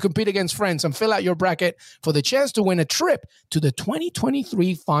more to compete against friends and fill out your bracket for the chance to win a trip to the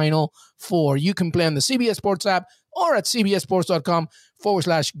 2023 Final Four. You can play on the CBS Sports app or at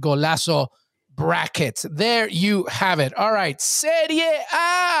cbsports.com/Golazo brackets. There you have it. All right. Serie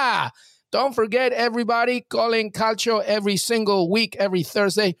A. Don't forget, everybody, calling Calcio every single week, every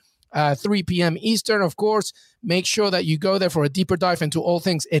Thursday, 3 p.m. Eastern, of course. Make sure that you go there for a deeper dive into all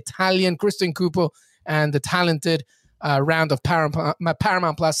things Italian. Kristen Cooper and the talented round of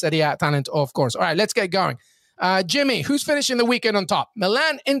Paramount Plus Serie A talent, of course. All right, let's get going. Jimmy, who's finishing the weekend on top?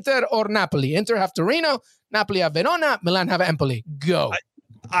 Milan, Inter, or Napoli? Inter have Torino, Napoli have Verona, Milan have Empoli. Go.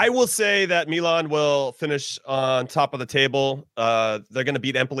 I will say that Milan will finish on top of the table. They're going to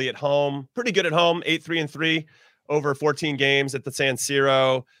beat Empoli at home. Pretty good at home, 8-3-3 over 14 games at the San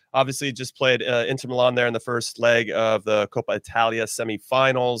Siro. Obviously, just played Inter Milan there in the first leg of the Coppa Italia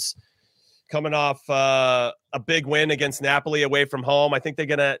semifinals. Coming off a big win against Napoli away from home. I think they're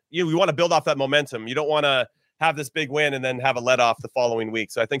going to, we want to build off that momentum. You don't want to have this big win and then have a let off the following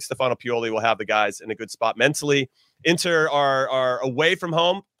week. So I think Stefano Pioli will have the guys in a good spot mentally. Inter are away from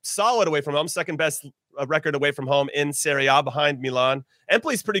home, solid away from home, second best record away from home in Serie A behind Milan.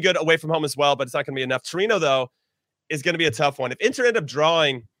 Empoli's pretty good away from home as well, but it's not going to be enough. Torino, though, is going to be a tough one. If Inter end up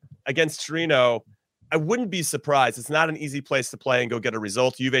drawing against Torino, I wouldn't be surprised. It's not an easy place to play and go get a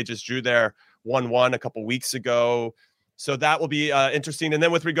result. Juve just drew there 1-1 a couple weeks ago. So that will be interesting. And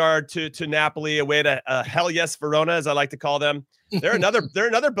then with regard to Napoli, away to Hell Yes Verona, as I like to call them, they're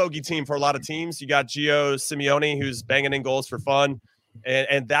another bogey team for a lot of teams. You got Gio Simeone, who's banging in goals for fun,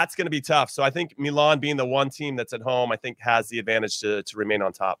 and that's going to be tough. So I think Milan, being the one team that's at home, I think has the advantage to remain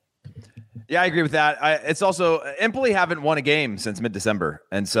on top. Yeah, I agree with that. It's also Empoli haven't won a game since mid-December,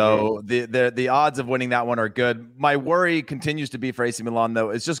 and so the odds of winning that one are good. My worry continues to be for AC Milan, though,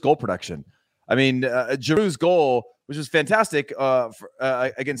 is just goal production. I mean, Giroud's goal, which was fantastic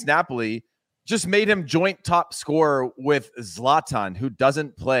against Napoli, just made him joint top scorer with Zlatan, who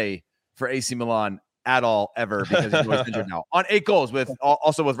doesn't play for AC Milan at all ever because he was injured now, on 8 goals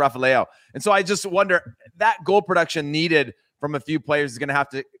also with Rafa Leao. And so I just wonder, that goal production needed from a few players is going to have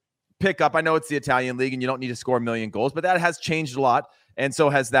to pick up. I know it's the Italian league and you don't need to score a million goals, but that has changed a lot, and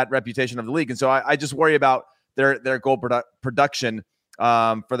so has that reputation of the league. And so I just worry about their goal production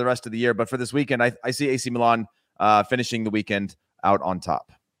for the rest of the year. But for this weekend, I see AC Milan finishing the weekend out on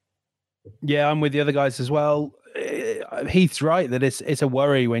top. Yeah, I'm with the other guys as well. Heath's right that it's a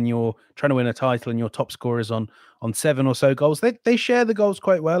worry when you're trying to win a title and your top scorer is on 7 or so goals. They share the goals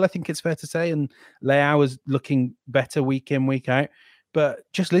quite well, I think it's fair to say, and Leao is looking better week in, week out. But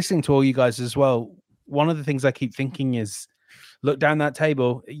just listening to all you guys as well, one of the things I keep thinking is look down that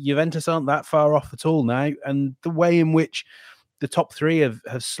table, Juventus aren't that far off at all now. And the way in which the top three have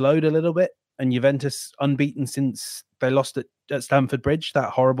slowed a little bit, and Juventus unbeaten since they lost at Stamford Bridge, that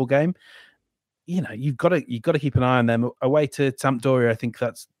horrible game. You've got to keep an eye on them. Away to Sampdoria, I think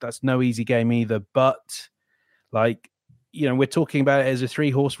that's no easy game either. But we're talking about it as a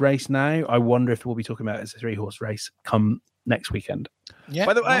 3-horse race now. I wonder if we'll be talking about it as a 3-horse race come next weekend. Yeah.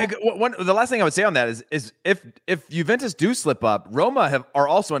 By the way, the last thing I would say on that is if Juventus do slip up, Roma are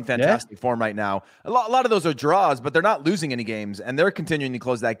also in fantastic form right now. A lot of those are draws, but they're not losing any games, and they're continuing to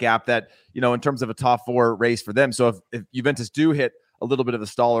close that gap that, in terms of a top 4 race for them. So if Juventus do hit a little bit of a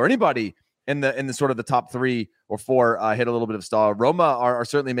stall, or anybody in the sort of the top 3 or 4 hit a little bit of stall, Roma are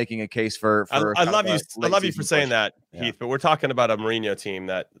certainly making a case for I love you for saying that, Heath, but we're talking about a Mourinho team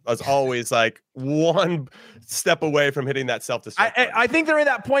that was always like one step away from hitting that self-destruct. I think they're at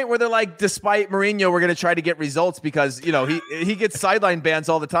that point where they're like, despite Mourinho, we're going to try to get results because he gets sideline bans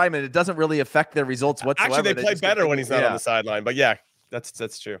all the time and it doesn't really affect their results whatsoever. Actually, they play better when he's not on the sideline, but yeah,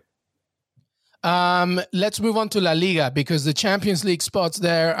 that's true. Let's move on to La Liga because the Champions League spots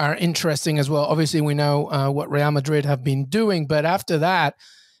there are interesting as well. Obviously, we know what Real Madrid have been doing, but after that,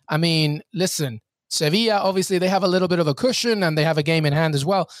 I mean, listen, Sevilla, obviously, they have a little bit of a cushion and they have a game in hand as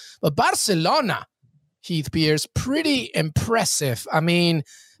well. But Barcelona, Heath Pearce, pretty impressive. I mean,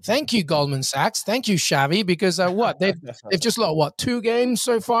 thank you, Goldman Sachs. Thank you, Xavi, because they've just lost 2 games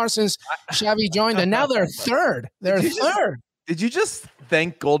so far since Xavi joined, and now they're third. Did you just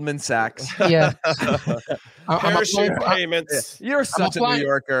thank Goldman Sachs? Yeah. Payments. You're such a New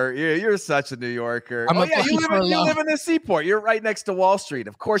Yorker. You're such a New Yorker. You live in the seaport. You're right next to Wall Street.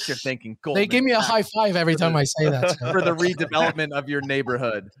 Of course you're thanking Goldman. They give me a high five every time I say that. For the redevelopment of your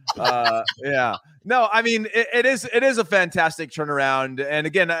neighborhood. Yeah. No, I mean, it is a fantastic turnaround. And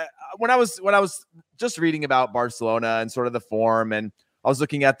again, when I was just reading about Barcelona and sort of the form, and I was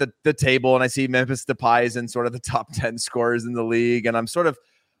looking at the table and I see Memphis Depay is in sort of the top 10 scorers in the league. And I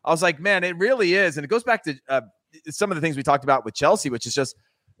was like, man, it really is. And it goes back to some of the things we talked about with Chelsea, which is just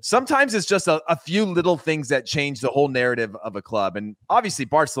sometimes it's just a few little things that change the whole narrative of a club. And obviously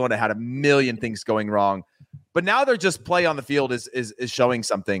Barcelona had a million things going wrong, but now their just play on the field is showing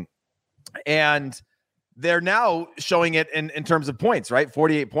something. And they're now showing it in terms of points, right?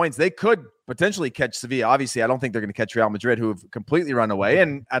 48 points. They could potentially catch Sevilla. Obviously, I don't think they're going to catch Real Madrid, who have completely run away,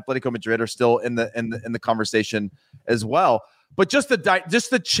 and Atletico Madrid are still in the conversation as well. But just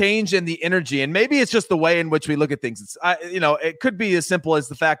the change in the energy, and maybe it's just the way in which we look at things. It's it could be as simple as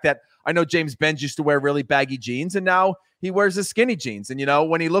the fact that I know James Benz used to wear really baggy jeans, and now he wears his skinny jeans. And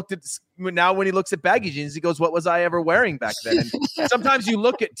when he looks at baggy jeans, he goes, "What was I ever wearing back then?" And sometimes you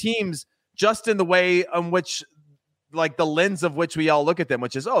look at teams just in the way in which, like the lens of which we all look at them,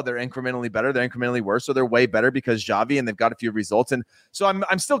 which is, oh, they're incrementally better, they're incrementally worse, so they're way better because Xavi, and they've got a few results. And so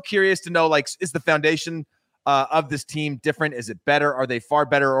I'm still curious to know, like, is the foundation of this team different? Is it better? Are they far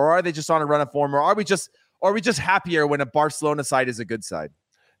better, or are they just on a run of form, or are we just happier when a Barcelona side is a good side?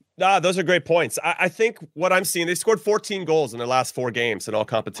 Those are great points. I think what I'm seeing, they scored 14 goals in their last 4 games in all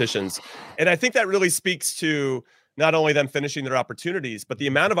competitions, and I think that really speaks to not only them finishing their opportunities, but the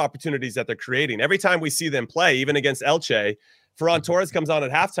amount of opportunities that they're creating. Every time we see them play, even against Elche, Ferran Torres comes on at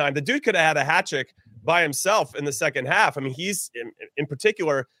halftime. The dude could have had a hat trick by himself in the second half. I mean, he's in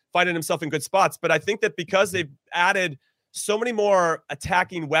particular finding himself in good spots. But I think that because they've added so many more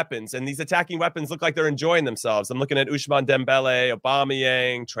attacking weapons, and these attacking weapons look like they're enjoying themselves. I'm looking at Ousmane Dembele,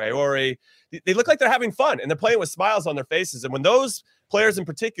 Aubameyang, Traore. They look like they're having fun, and they're playing with smiles on their faces. And when those players in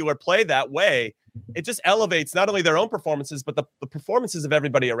particular play that way, it just elevates not only their own performances, but the performances of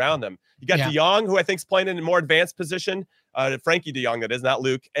everybody around them. You got De Jong, who I think is playing in a more advanced position, Frankie De Jong, that is, not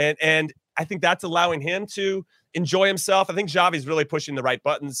Luke. And I think that's allowing him to enjoy himself. I think Xavi's really pushing the right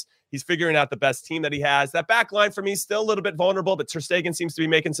buttons. He's figuring out the best team that he has. That back line for me is still a little bit vulnerable, but Ter Stegen seems to be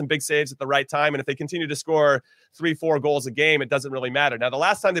making some big saves at the right time. And if they continue to score 3-4 goals a game, it doesn't really matter. Now, the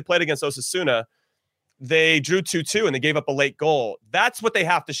last time they played against Osasuna, they drew 2-2 and they gave up a late goal. That's what they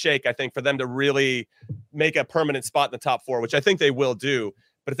have to shake, I think, for them to really make a permanent spot in the top 4, which I think they will do.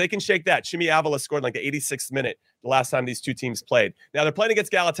 But if they can shake that, Chimi Avila scored like the 86th minute the last time these two teams played. Now they're playing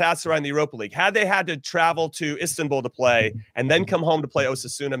against Galatasaray in the Europa League. Had they had to travel to Istanbul to play and then come home to play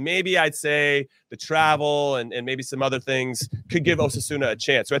Osasuna, maybe I'd say the travel and maybe some other things could give Osasuna a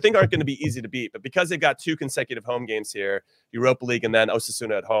chance. So I think aren't going to be easy to beat. But because they've got 2 consecutive home games here, Europa League and then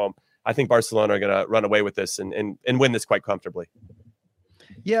Osasuna at home, I think Barcelona are going to run away with this and win this quite comfortably.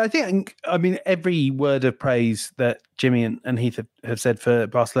 Yeah, I mean, every word of praise that Jimmy and Heath have said for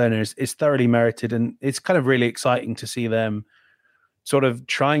Barcelona is thoroughly merited. And it's kind of really exciting to see them sort of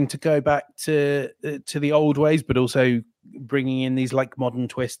trying to go back to the old ways, but also bringing in these like modern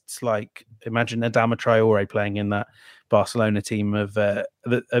twists, like imagine Adama Traore playing in that Barcelona team of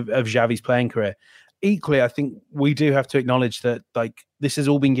Xavi's playing career. Equally, I think we do have to acknowledge that like this has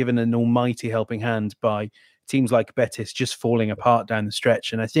all been given an almighty helping hand by teams like Betis just falling apart down the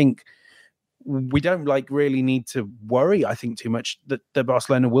stretch. And I think we don't like really need to worry, I think, too much that the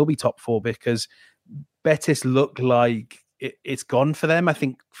Barcelona will be top four, because Betis look like it's gone for them. I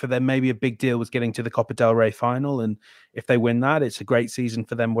think for them, maybe a big deal was getting to the Copa del Rey final. And if they win that, it's a great season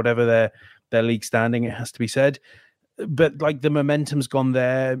for them, whatever their league standing, it has to be said. But like the momentum's gone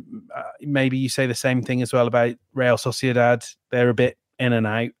there. Maybe you say the same thing as well about Real Sociedad. They're a bit in and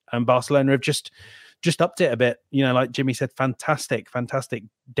out, and Barcelona have just upped it a bit. You know, like Jimmy said, fantastic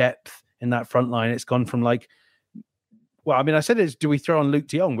depth in that front line. It's gone from like, well, I mean, I said it's, do we throw on Luke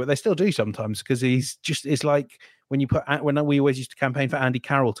de Jong? But they still do sometimes, because it's like when we always used to campaign for Andy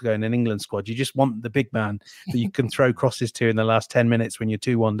Carroll to go in an England squad. You just want the big man that you can throw crosses to in the last 10 minutes when you're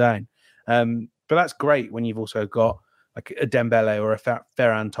 2-1 down. But that's great when you've also got like a Dembele or a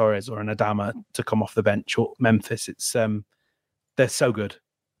Ferran Torres or an Adama to come off the bench, or Memphis. It's they're so good.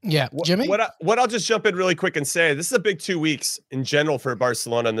 Yeah, Jimmy? What I'll just jump in really quick and say, this is a big 2 weeks in general for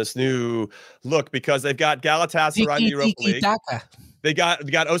Barcelona in this new look, because they've got Galatasaray in the Europa League. They got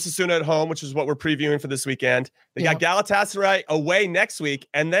Osasuna at home, which is what we're previewing for this weekend. They got Galatasaray away next week,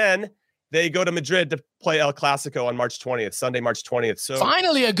 and then they go to Madrid to play El Clasico on March 20th, Sunday, March 20th. So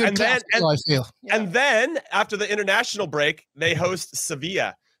finally a good Clasico, I feel. Yeah. And then after the international break, they host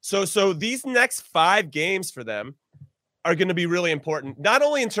Sevilla. So these next 5 games for them are going to be really important, not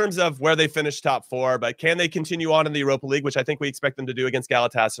only in terms of where they finish top 4, but can they continue on in the Europa League, which I think we expect them to do against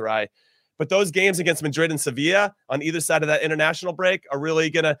Galatasaray. But those games against Madrid and Sevilla on either side of that international break are really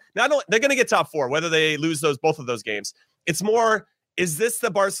going to, not only they're going to get top 4, whether they lose both of those games. It's more, is this the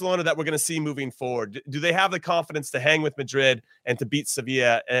Barcelona that we're going to see moving forward? Do they have the confidence to hang with Madrid and to beat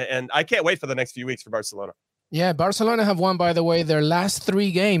Sevilla? And I can't wait for the next few weeks for Barcelona. Yeah, Barcelona have won, by the way, their last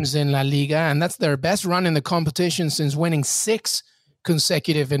 3 games in La Liga, and that's their best run in the competition since winning 6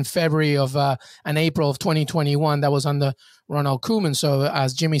 consecutive in February of and April of 2021. That was under Ronald Koeman. So,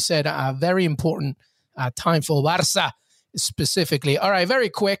 as Jimmy said, a very important time for Barca specifically. All right, very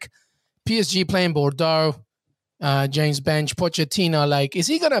quick. PSG playing Bordeaux. James Bench, Pochettino, like, is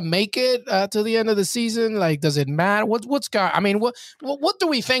he gonna make it to the end of the season? Like, does it matter? What do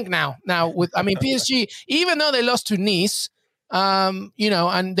we think now? PSG, even though they lost to Nice,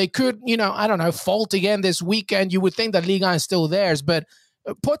 and they could, I don't know, fault again this weekend. You would think that Liga is still theirs, but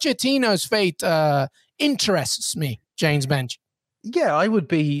Pochettino's fate interests me, James Bench. Yeah, I would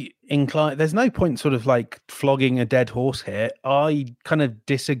be inclined. There's no point sort of like flogging a dead horse here. I kind of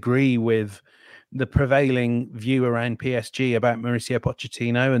disagree with the prevailing view around PSG about Mauricio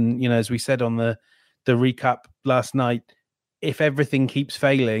Pochettino. And, as we said on the recap last night, if everything keeps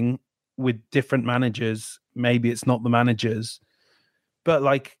failing with different managers, maybe it's not the managers.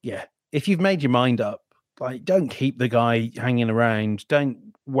 But if you've made your mind up, don't keep the guy hanging around.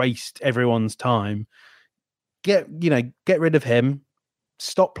 Don't waste everyone's time. Get rid of him.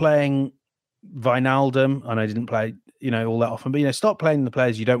 Stop playing Wijnaldum. I know he didn't play all that often, but stop playing the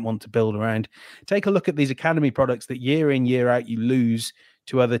players you don't want to build around. Take a look at these academy products that year in, year out you lose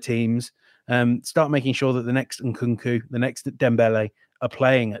to other teams. Start making sure that the next Nkunku, the next Dembele are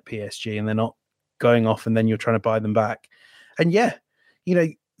playing at PSG and they're not going off and then you're trying to buy them back. And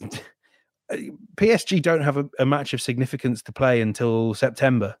PSG don't have a match of significance to play until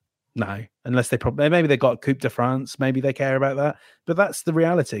September. No, unless maybe they got Coupe de France, maybe they care about that. But that's the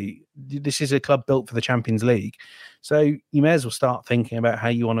reality. This is a club built for the Champions League. So you may as well start thinking about how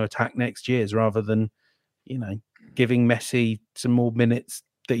you want to attack next year's rather than, giving Messi some more minutes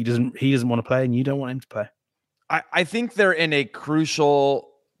that he doesn't want to play and you don't want him to play. I think they're in a crucial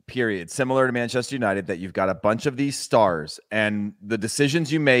period, similar to Manchester United, that you've got a bunch of these stars and the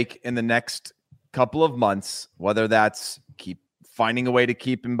decisions you make in the next couple of months, whether that's finding a way to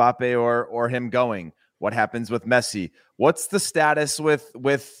keep Mbappe or him going. What happens with Messi? What's the status with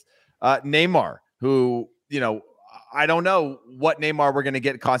Neymar, who, I don't know what Neymar we're going to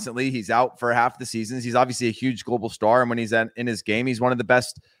get constantly. He's out for half the seasons. He's obviously a huge global star. And when he's in his game, he's one of the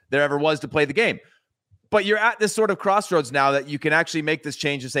best there ever was to play the game. But you're at this sort of crossroads now that you can actually make this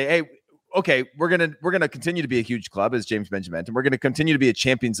change and say, hey, okay, we're going to continue to be a huge club, as James Benjamin mentioned. We're going to continue to be a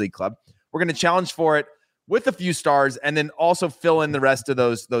Champions League club. We're going to challenge for it with a few stars and then also fill in the rest of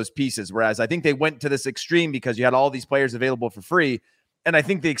those pieces. Whereas I think they went to this extreme because you had all these players available for free. And I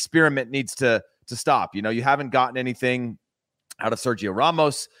think the experiment needs to stop. You haven't gotten anything out of Sergio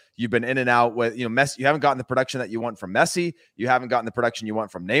Ramos. You've been in and out with, Messi. You haven't gotten the production that you want from Messi. You haven't gotten the production you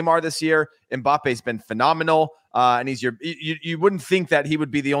want from Neymar this year. Mbappe's been phenomenal. And he's you wouldn't think that he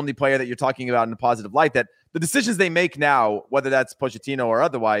would be the only player that you're talking about in a positive light, that the decisions they make now, whether that's Pochettino or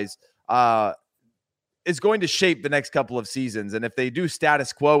otherwise, is going to shape the next couple of seasons. And if they do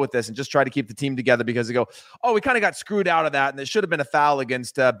status quo with this and just try to keep the team together because they go, oh, we kind of got screwed out of that, and there should have been a foul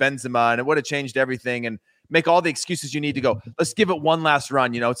against Benzema, and it would have changed everything, and make all the excuses you need to go, let's give it one last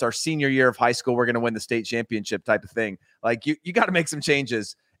run. It's our senior year of high school. We're going to win the state championship type of thing. Like, you got to make some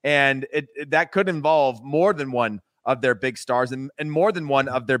changes. And that could involve more than one of their big stars and more than one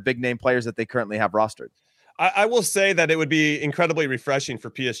of their big name players that they currently have rostered. I will say that it would be incredibly refreshing for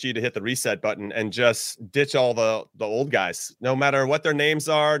PSG to hit the reset button and just ditch all the old guys, no matter what their names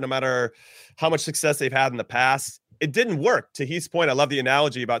are, no matter how much success they've had in the past. It didn't work. To Heath's point, I love the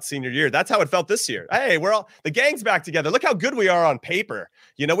analogy about senior year. That's how it felt this year. Hey, the gang's back together. Look how good we are on paper.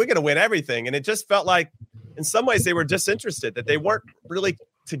 We're going to win everything. And it just felt like in some ways they were disinterested, that they weren't really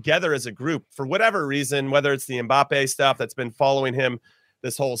together as a group for whatever reason, whether it's the Mbappe stuff that's been following him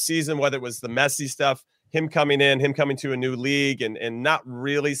this whole season, whether it was the Messi stuff, him coming to a new league and not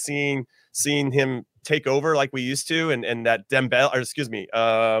really seeing him take over like we used to, and that Dembele,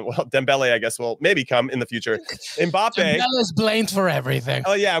 I guess, will maybe come in the future. Mbappe is blamed for everything.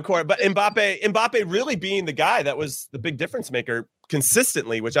 Oh yeah, of course. But Mbappe really being the guy that was the big difference maker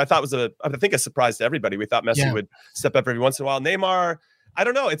consistently, which I thought was a surprise to everybody. We thought Messi would step up every once in a while. Neymar, I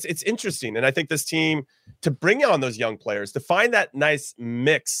don't know. It's interesting. And I think this team, to bring on those young players, to find that nice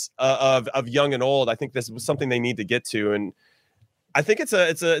mix of young and old, I think this was something they need to get to. And I think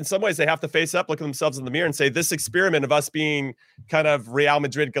it's in some ways they have to face up, look at themselves in the mirror and say, this experiment of us being kind of Real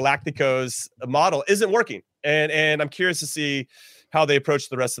Madrid Galacticos model isn't working. And I'm curious to see how they approach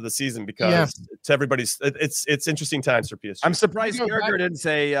the rest of the season, because it's interesting times for PSG. I'm surprised Gerger didn't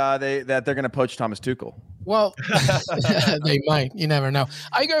say that they're going to poach Thomas Tuchel. Well, they might. You never know.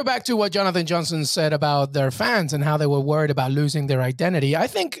 I go back to what Jonathan Johnson said about their fans and how they were worried about losing their identity. I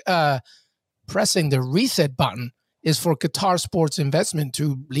think pressing the reset button is for Qatar Sports Investment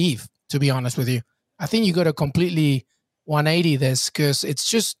to leave, to be honest with you. I think you got to completely 180 this, because it's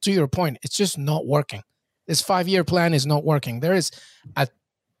just, to your point, it's just not working. This 5-year plan is not working. There is a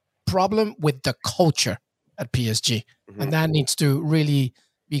problem with the culture at PSG, and that needs to really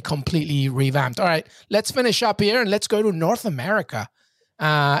be completely revamped. All right, let's finish up here and let's go to North America.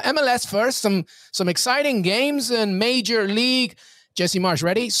 MLS first, some exciting games in Major League. Jesse Marsh,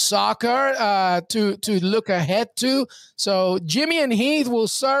 ready? Soccer to look ahead to. So Jimmy and Heath will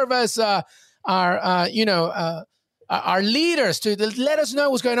serve as our leaders to let us know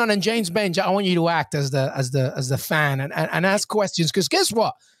what's going on. And James Bench, I want you to act as the fan and ask questions, because guess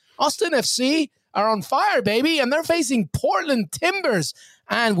what? Austin FC are on fire, baby, and they're facing Portland Timbers,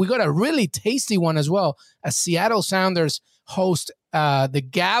 and we got a really tasty one as well, as Seattle Sounders host the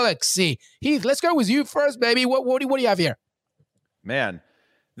Galaxy. Heath, let's go with you first, baby. What do you have here? Man,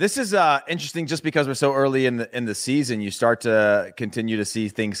 this is interesting just because we're so early in the season. You start to continue to see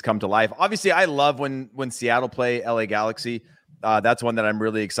things come to life. Obviously, I love when Seattle play LA Galaxy. That's one that I'm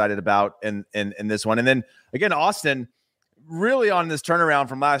really excited about in this one. And then again, Austin really on this turnaround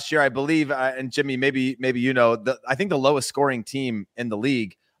from last year, I believe. And Jimmy, maybe I think the lowest scoring team in the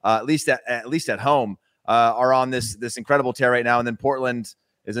league, at least at home, are on this incredible tear right now. And then Portland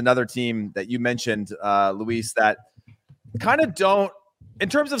is another team that you mentioned, Luis, that kind of don't, in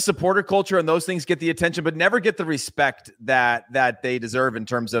terms of supporter culture and those things, get the attention, but never get the respect that they deserve in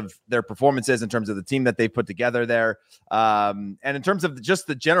terms of their performances, in terms of the team that they put together there, and in terms of just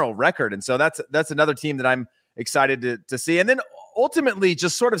the general record. And so that's another team that I'm excited to see. And then ultimately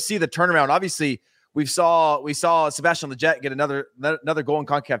just sort of see the turnaround. Obviously, we saw Sebastian Lletget get another goal in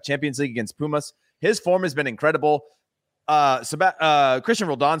CONCACAF Champions League against Pumas. His form has been incredible. Christian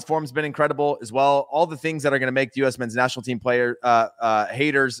Roldan's form has been incredible as well. All the things that are going to make the U.S. men's national team player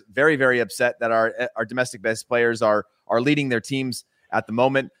haters very, very upset that our domestic based players are leading their teams at the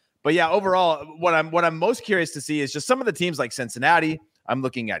moment. But yeah, overall, what I'm most curious to see is just some of the teams like Cincinnati. I'm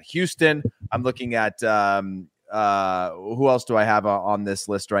looking at Houston. I'm looking at who else do I have on this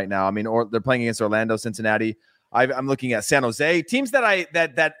list right now? I mean, they're playing against Orlando, Cincinnati. I'm looking at San Jose, teams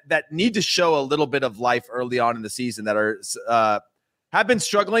that need to show a little bit of life early on in the season, that are have been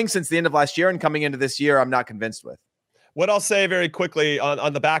struggling since the end of last year, and coming into this year, I'm not convinced with. What I'll say very quickly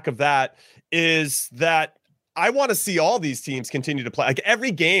on the back of that is that I want to see all these teams continue to play. Like,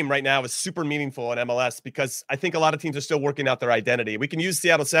 every game right now is super meaningful in MLS, because I think a lot of teams are still working out their identity. We can use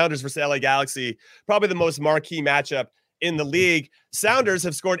Seattle Sounders versus LA Galaxy, probably the most marquee matchup in the league. Sounders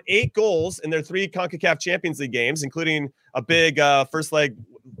have scored 8 goals in their 3 CONCACAF Champions League games, including a big first leg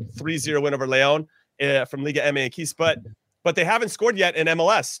 3-0 win over León from Liga MX. But they haven't scored yet in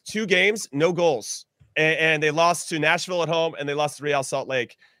MLS. 2 games, no goals. And they lost to Nashville at home, and they lost to Real Salt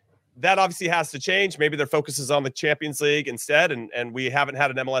Lake. That obviously has to change. Maybe their focus is on the Champions League instead. And we haven't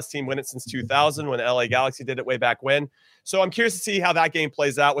had an MLS team win it since 2000 when the LA Galaxy did it way back when. So I'm curious to see how that game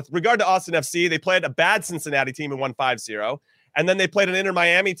plays out. With regard to Austin FC, they played a bad Cincinnati team and won 5-0. And then they played an Inter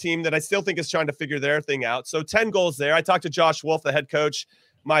Miami team that I still think is trying to figure their thing out. So 10 goals there. I talked to Josh Wolf, the head coach,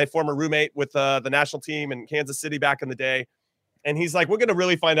 my former roommate with the national team in Kansas City back in the day. And he's like, we're going to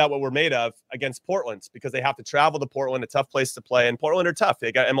really find out what we're made of against Portland, because they have to travel to Portland, a tough place to play. And Portland are tough.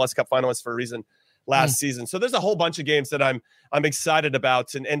 They got MLS Cup finalists for a reason last season. So there's a whole bunch of games that I'm excited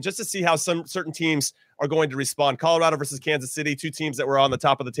about. And just to see how some certain teams are going to respond. Colorado versus Kansas City, 2 teams that were on the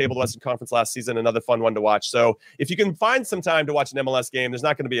top of the table of the Western Conference last season. Another fun one to watch. So if you can find some time to watch an MLS game, there's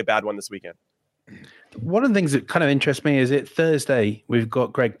not going to be a bad one this weekend. One of the things that kind of interests me is Thursday, we've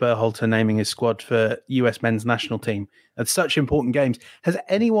got Greg Berhalter naming his squad for US men's national team. That's such important games. Has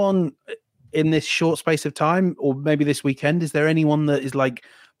anyone in this short space of time, or maybe this weekend, is there anyone that is like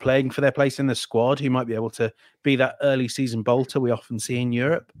playing for their place in the squad who might be able to be that early season bolter we often see in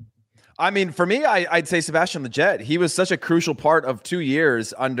Europe? I mean, for me, I'd say Sebastian Lletget. He was such a crucial part of 2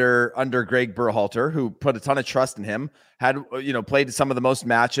 years under Greg Berhalter, who put a ton of trust in him, had, played some of the most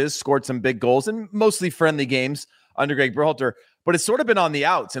matches, scored some big goals, and mostly friendly games under Greg Berhalter. But it's sort of been on the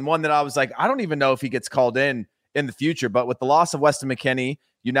outs, and one that I was like, I don't even know if he gets called in the future. But with the loss of Weston McKennie,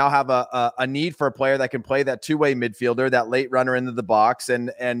 you now have a need for a player that can play that two-way midfielder, that late runner into the box.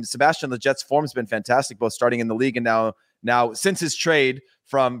 And Sebastian Lletget's form's been fantastic, both starting in the league and now since his trade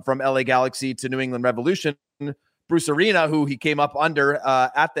from LA Galaxy to New England Revolution. Bruce Arena, who he came up under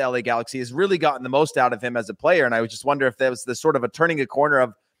at the LA Galaxy, has really gotten the most out of him as a player. And I would just wonder if there was this sort of a turning a corner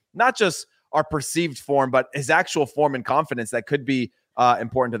of not just our perceived form, but his actual form and confidence that could be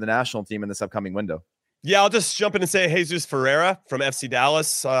important to the national team in this upcoming window. Yeah, I'll just jump in and say Jesus Ferreira from FC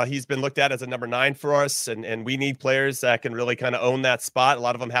Dallas. He's been looked at as a number 9 for us, and we need players that can really kind of own that spot. A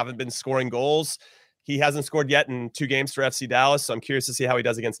lot of them haven't been scoring goals. He hasn't scored yet in 2 games for FC Dallas, so I'm curious to see how he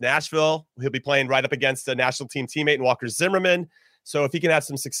does against Nashville. He'll be playing right up against a national team teammate in Walker Zimmerman. So if he can have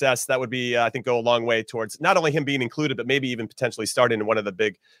some success, that would be, I think, go a long way towards not only him being included, but maybe even potentially starting in one of the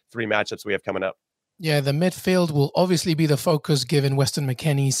big 3 matchups we have coming up. Yeah, the midfield will obviously be the focus given Weston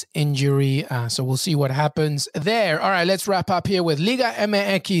McKennie's injury. So we'll see what happens there. All right, let's wrap up here with Liga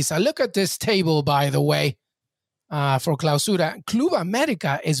MX. I look at this table, by the way, for Clausura. Club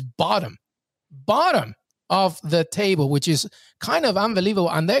America is bottom of the table, which is kind of unbelievable.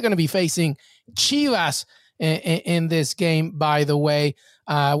 And they're going to be facing Chivas in this game, by the way,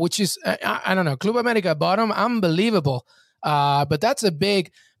 which is, I don't know, Club America bottom, unbelievable. But that's a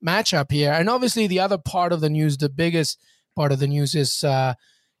big matchup here. And obviously the other part of the news, the biggest part of the news is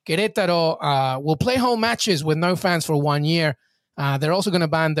Querétaro will play home matches with no fans for 1 year. They're also going to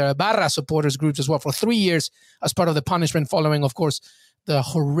ban their Barra supporters groups as well for 3 years as part of the punishment following, of course, the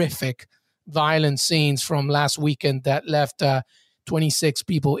horrific violent scenes from last weekend that left 26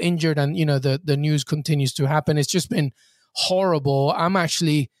 people injured. And, the news continues to happen. It's just been horrible. I'm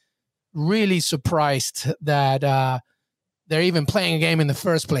actually really surprised that they're even playing a game in the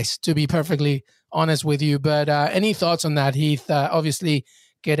first place, to be perfectly honest with you. But any thoughts on that, Heath? Obviously,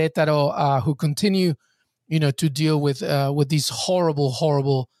 Querétaro, who continue, to deal with these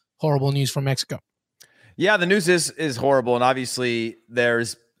horrible news from Mexico. Yeah, the news is horrible. And obviously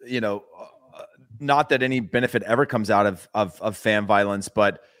there's, not that any benefit ever comes out of fan violence,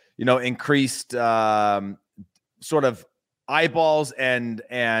 but, increased sort of eyeballs and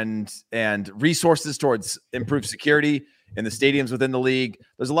resources towards improved security in the stadiums within the league.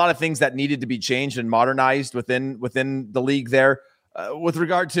 There's a lot of things that needed to be changed and modernized within the league there. With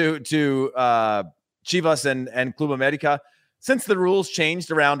regard to Chivas and Club America, since the rules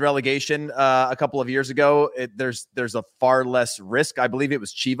changed around relegation a couple of years ago, there's a far less risk. I believe it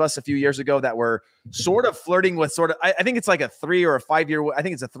was Chivas a few years ago that were sort of flirting with I think it's like a 3 or a 5 year. I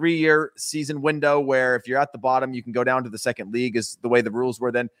think it's a 3-year season window where if you're at the bottom, you can go down to the second league is the way the rules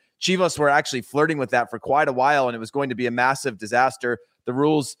were then. Chivas were actually flirting with that for quite a while, and it was going to be a massive disaster. The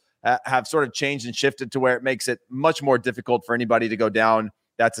rules have sort of changed and shifted to where it makes it much more difficult for anybody to go down.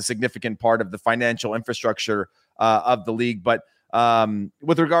 That's a significant part of the financial infrastructure of the league. But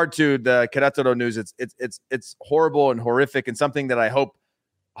with regard to the Querétaro news, it's horrible and horrific, and something that I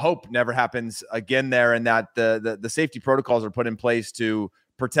hope never happens again there, and that the safety protocols are put in place to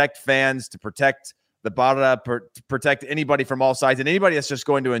protect fans, to protect the Barra, to protect anybody from all sides, and anybody that's just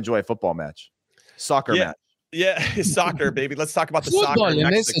going to enjoy a football match, soccer match. Yeah, soccer, baby. Let's talk about the Football soccer in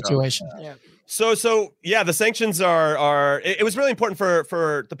this Mexico. situation. Yeah. So yeah, the sanctions are. It was really important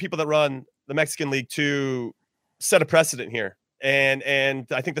for the people that run the Mexican League to set a precedent here, and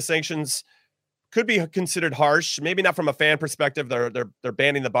I think the sanctions could be considered harsh. Maybe not from a fan perspective. They're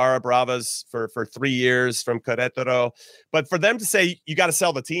banning the Barra Bravas for 3 years from Querétaro, but for them to say you got to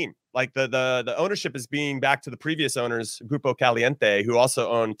sell the team, like the ownership is being back to the previous owners, Grupo Caliente, who also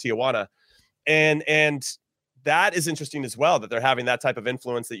own Tijuana, and that is interesting as well, that they're having that type of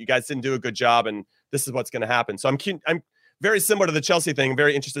influence, that you guys didn't do a good job and this is what's going to happen. So I'm very similar to the Chelsea thing.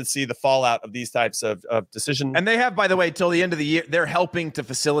 Very interested to see the fallout of these types of decisions. And they have, by the way, till the end of the year, they're helping to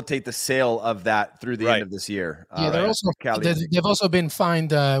facilitate the sale of that through the end of this year. Yeah, they've also been fined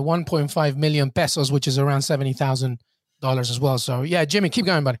 1.5 million pesos, which is around $70,000 as well. So yeah, Jimmy, keep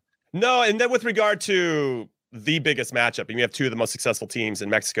going, buddy. No, and then with regard to the biggest matchup, and we have two of the most successful teams in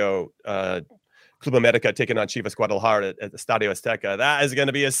Mexico, Club America taking on Chivas Guadalajara at the Estadio Azteca. That is going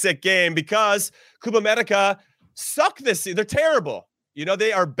to be a sick game because Club America suck this season. They're terrible. You know,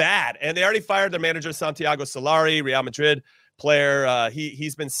 they are bad. And they already fired their manager, Santiago Solari, Real Madrid player.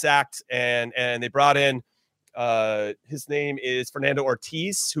 He's been sacked, and they brought in, his name is Fernando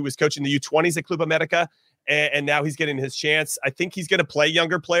Ortiz, who was coaching the U20s at Club America. And now he's getting his chance. I think he's going to play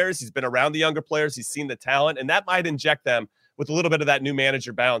younger players. He's been around the younger players. He's seen the talent, and that might inject them with a little bit of that new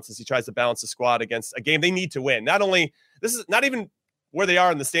manager balance as he tries to balance the squad against a game they need to win. Not only, this is not even where they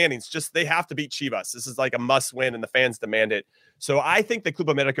are in the standings, just they have to beat Chivas. This is like a must win, and the fans demand it. So I think that Club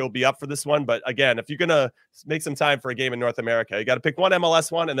America will be up for this one. But again, if you're going to make some time for a game in North America, you got to pick one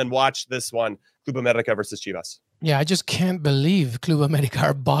MLS one and then watch this one, Club America versus Chivas. Yeah, I just can't believe Club America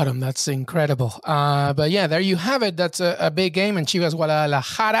are bottom. That's incredible. But yeah, there you have it. That's a big game. And Chivas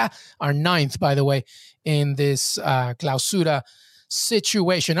Guadalajara are 9th, by the way, in this clausura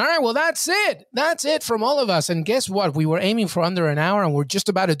situation. All right, well, that's it. That's it from all of us. And guess what? We were aiming for under an hour, and we're just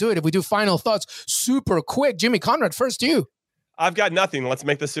about to do it. If we do final thoughts super quick, Jimmy Conrad, first you. I've got nothing. Let's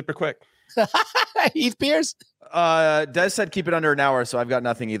make this super quick. Heath Pierce? Des said keep it under an hour, so I've got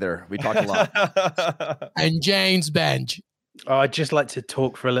nothing either. We talked a lot. And James Bench. Oh, I'd just like to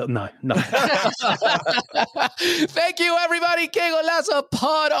talk for a little. No. Thank you, everybody. Que Golazo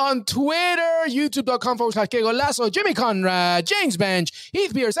Pod on Twitter, youtube.com/Que Golazo. Jimmy Conrad, James Bench,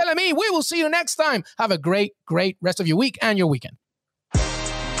 Heath Pierce, LME. We will see you next time. Have a great, great rest of your week and your weekend.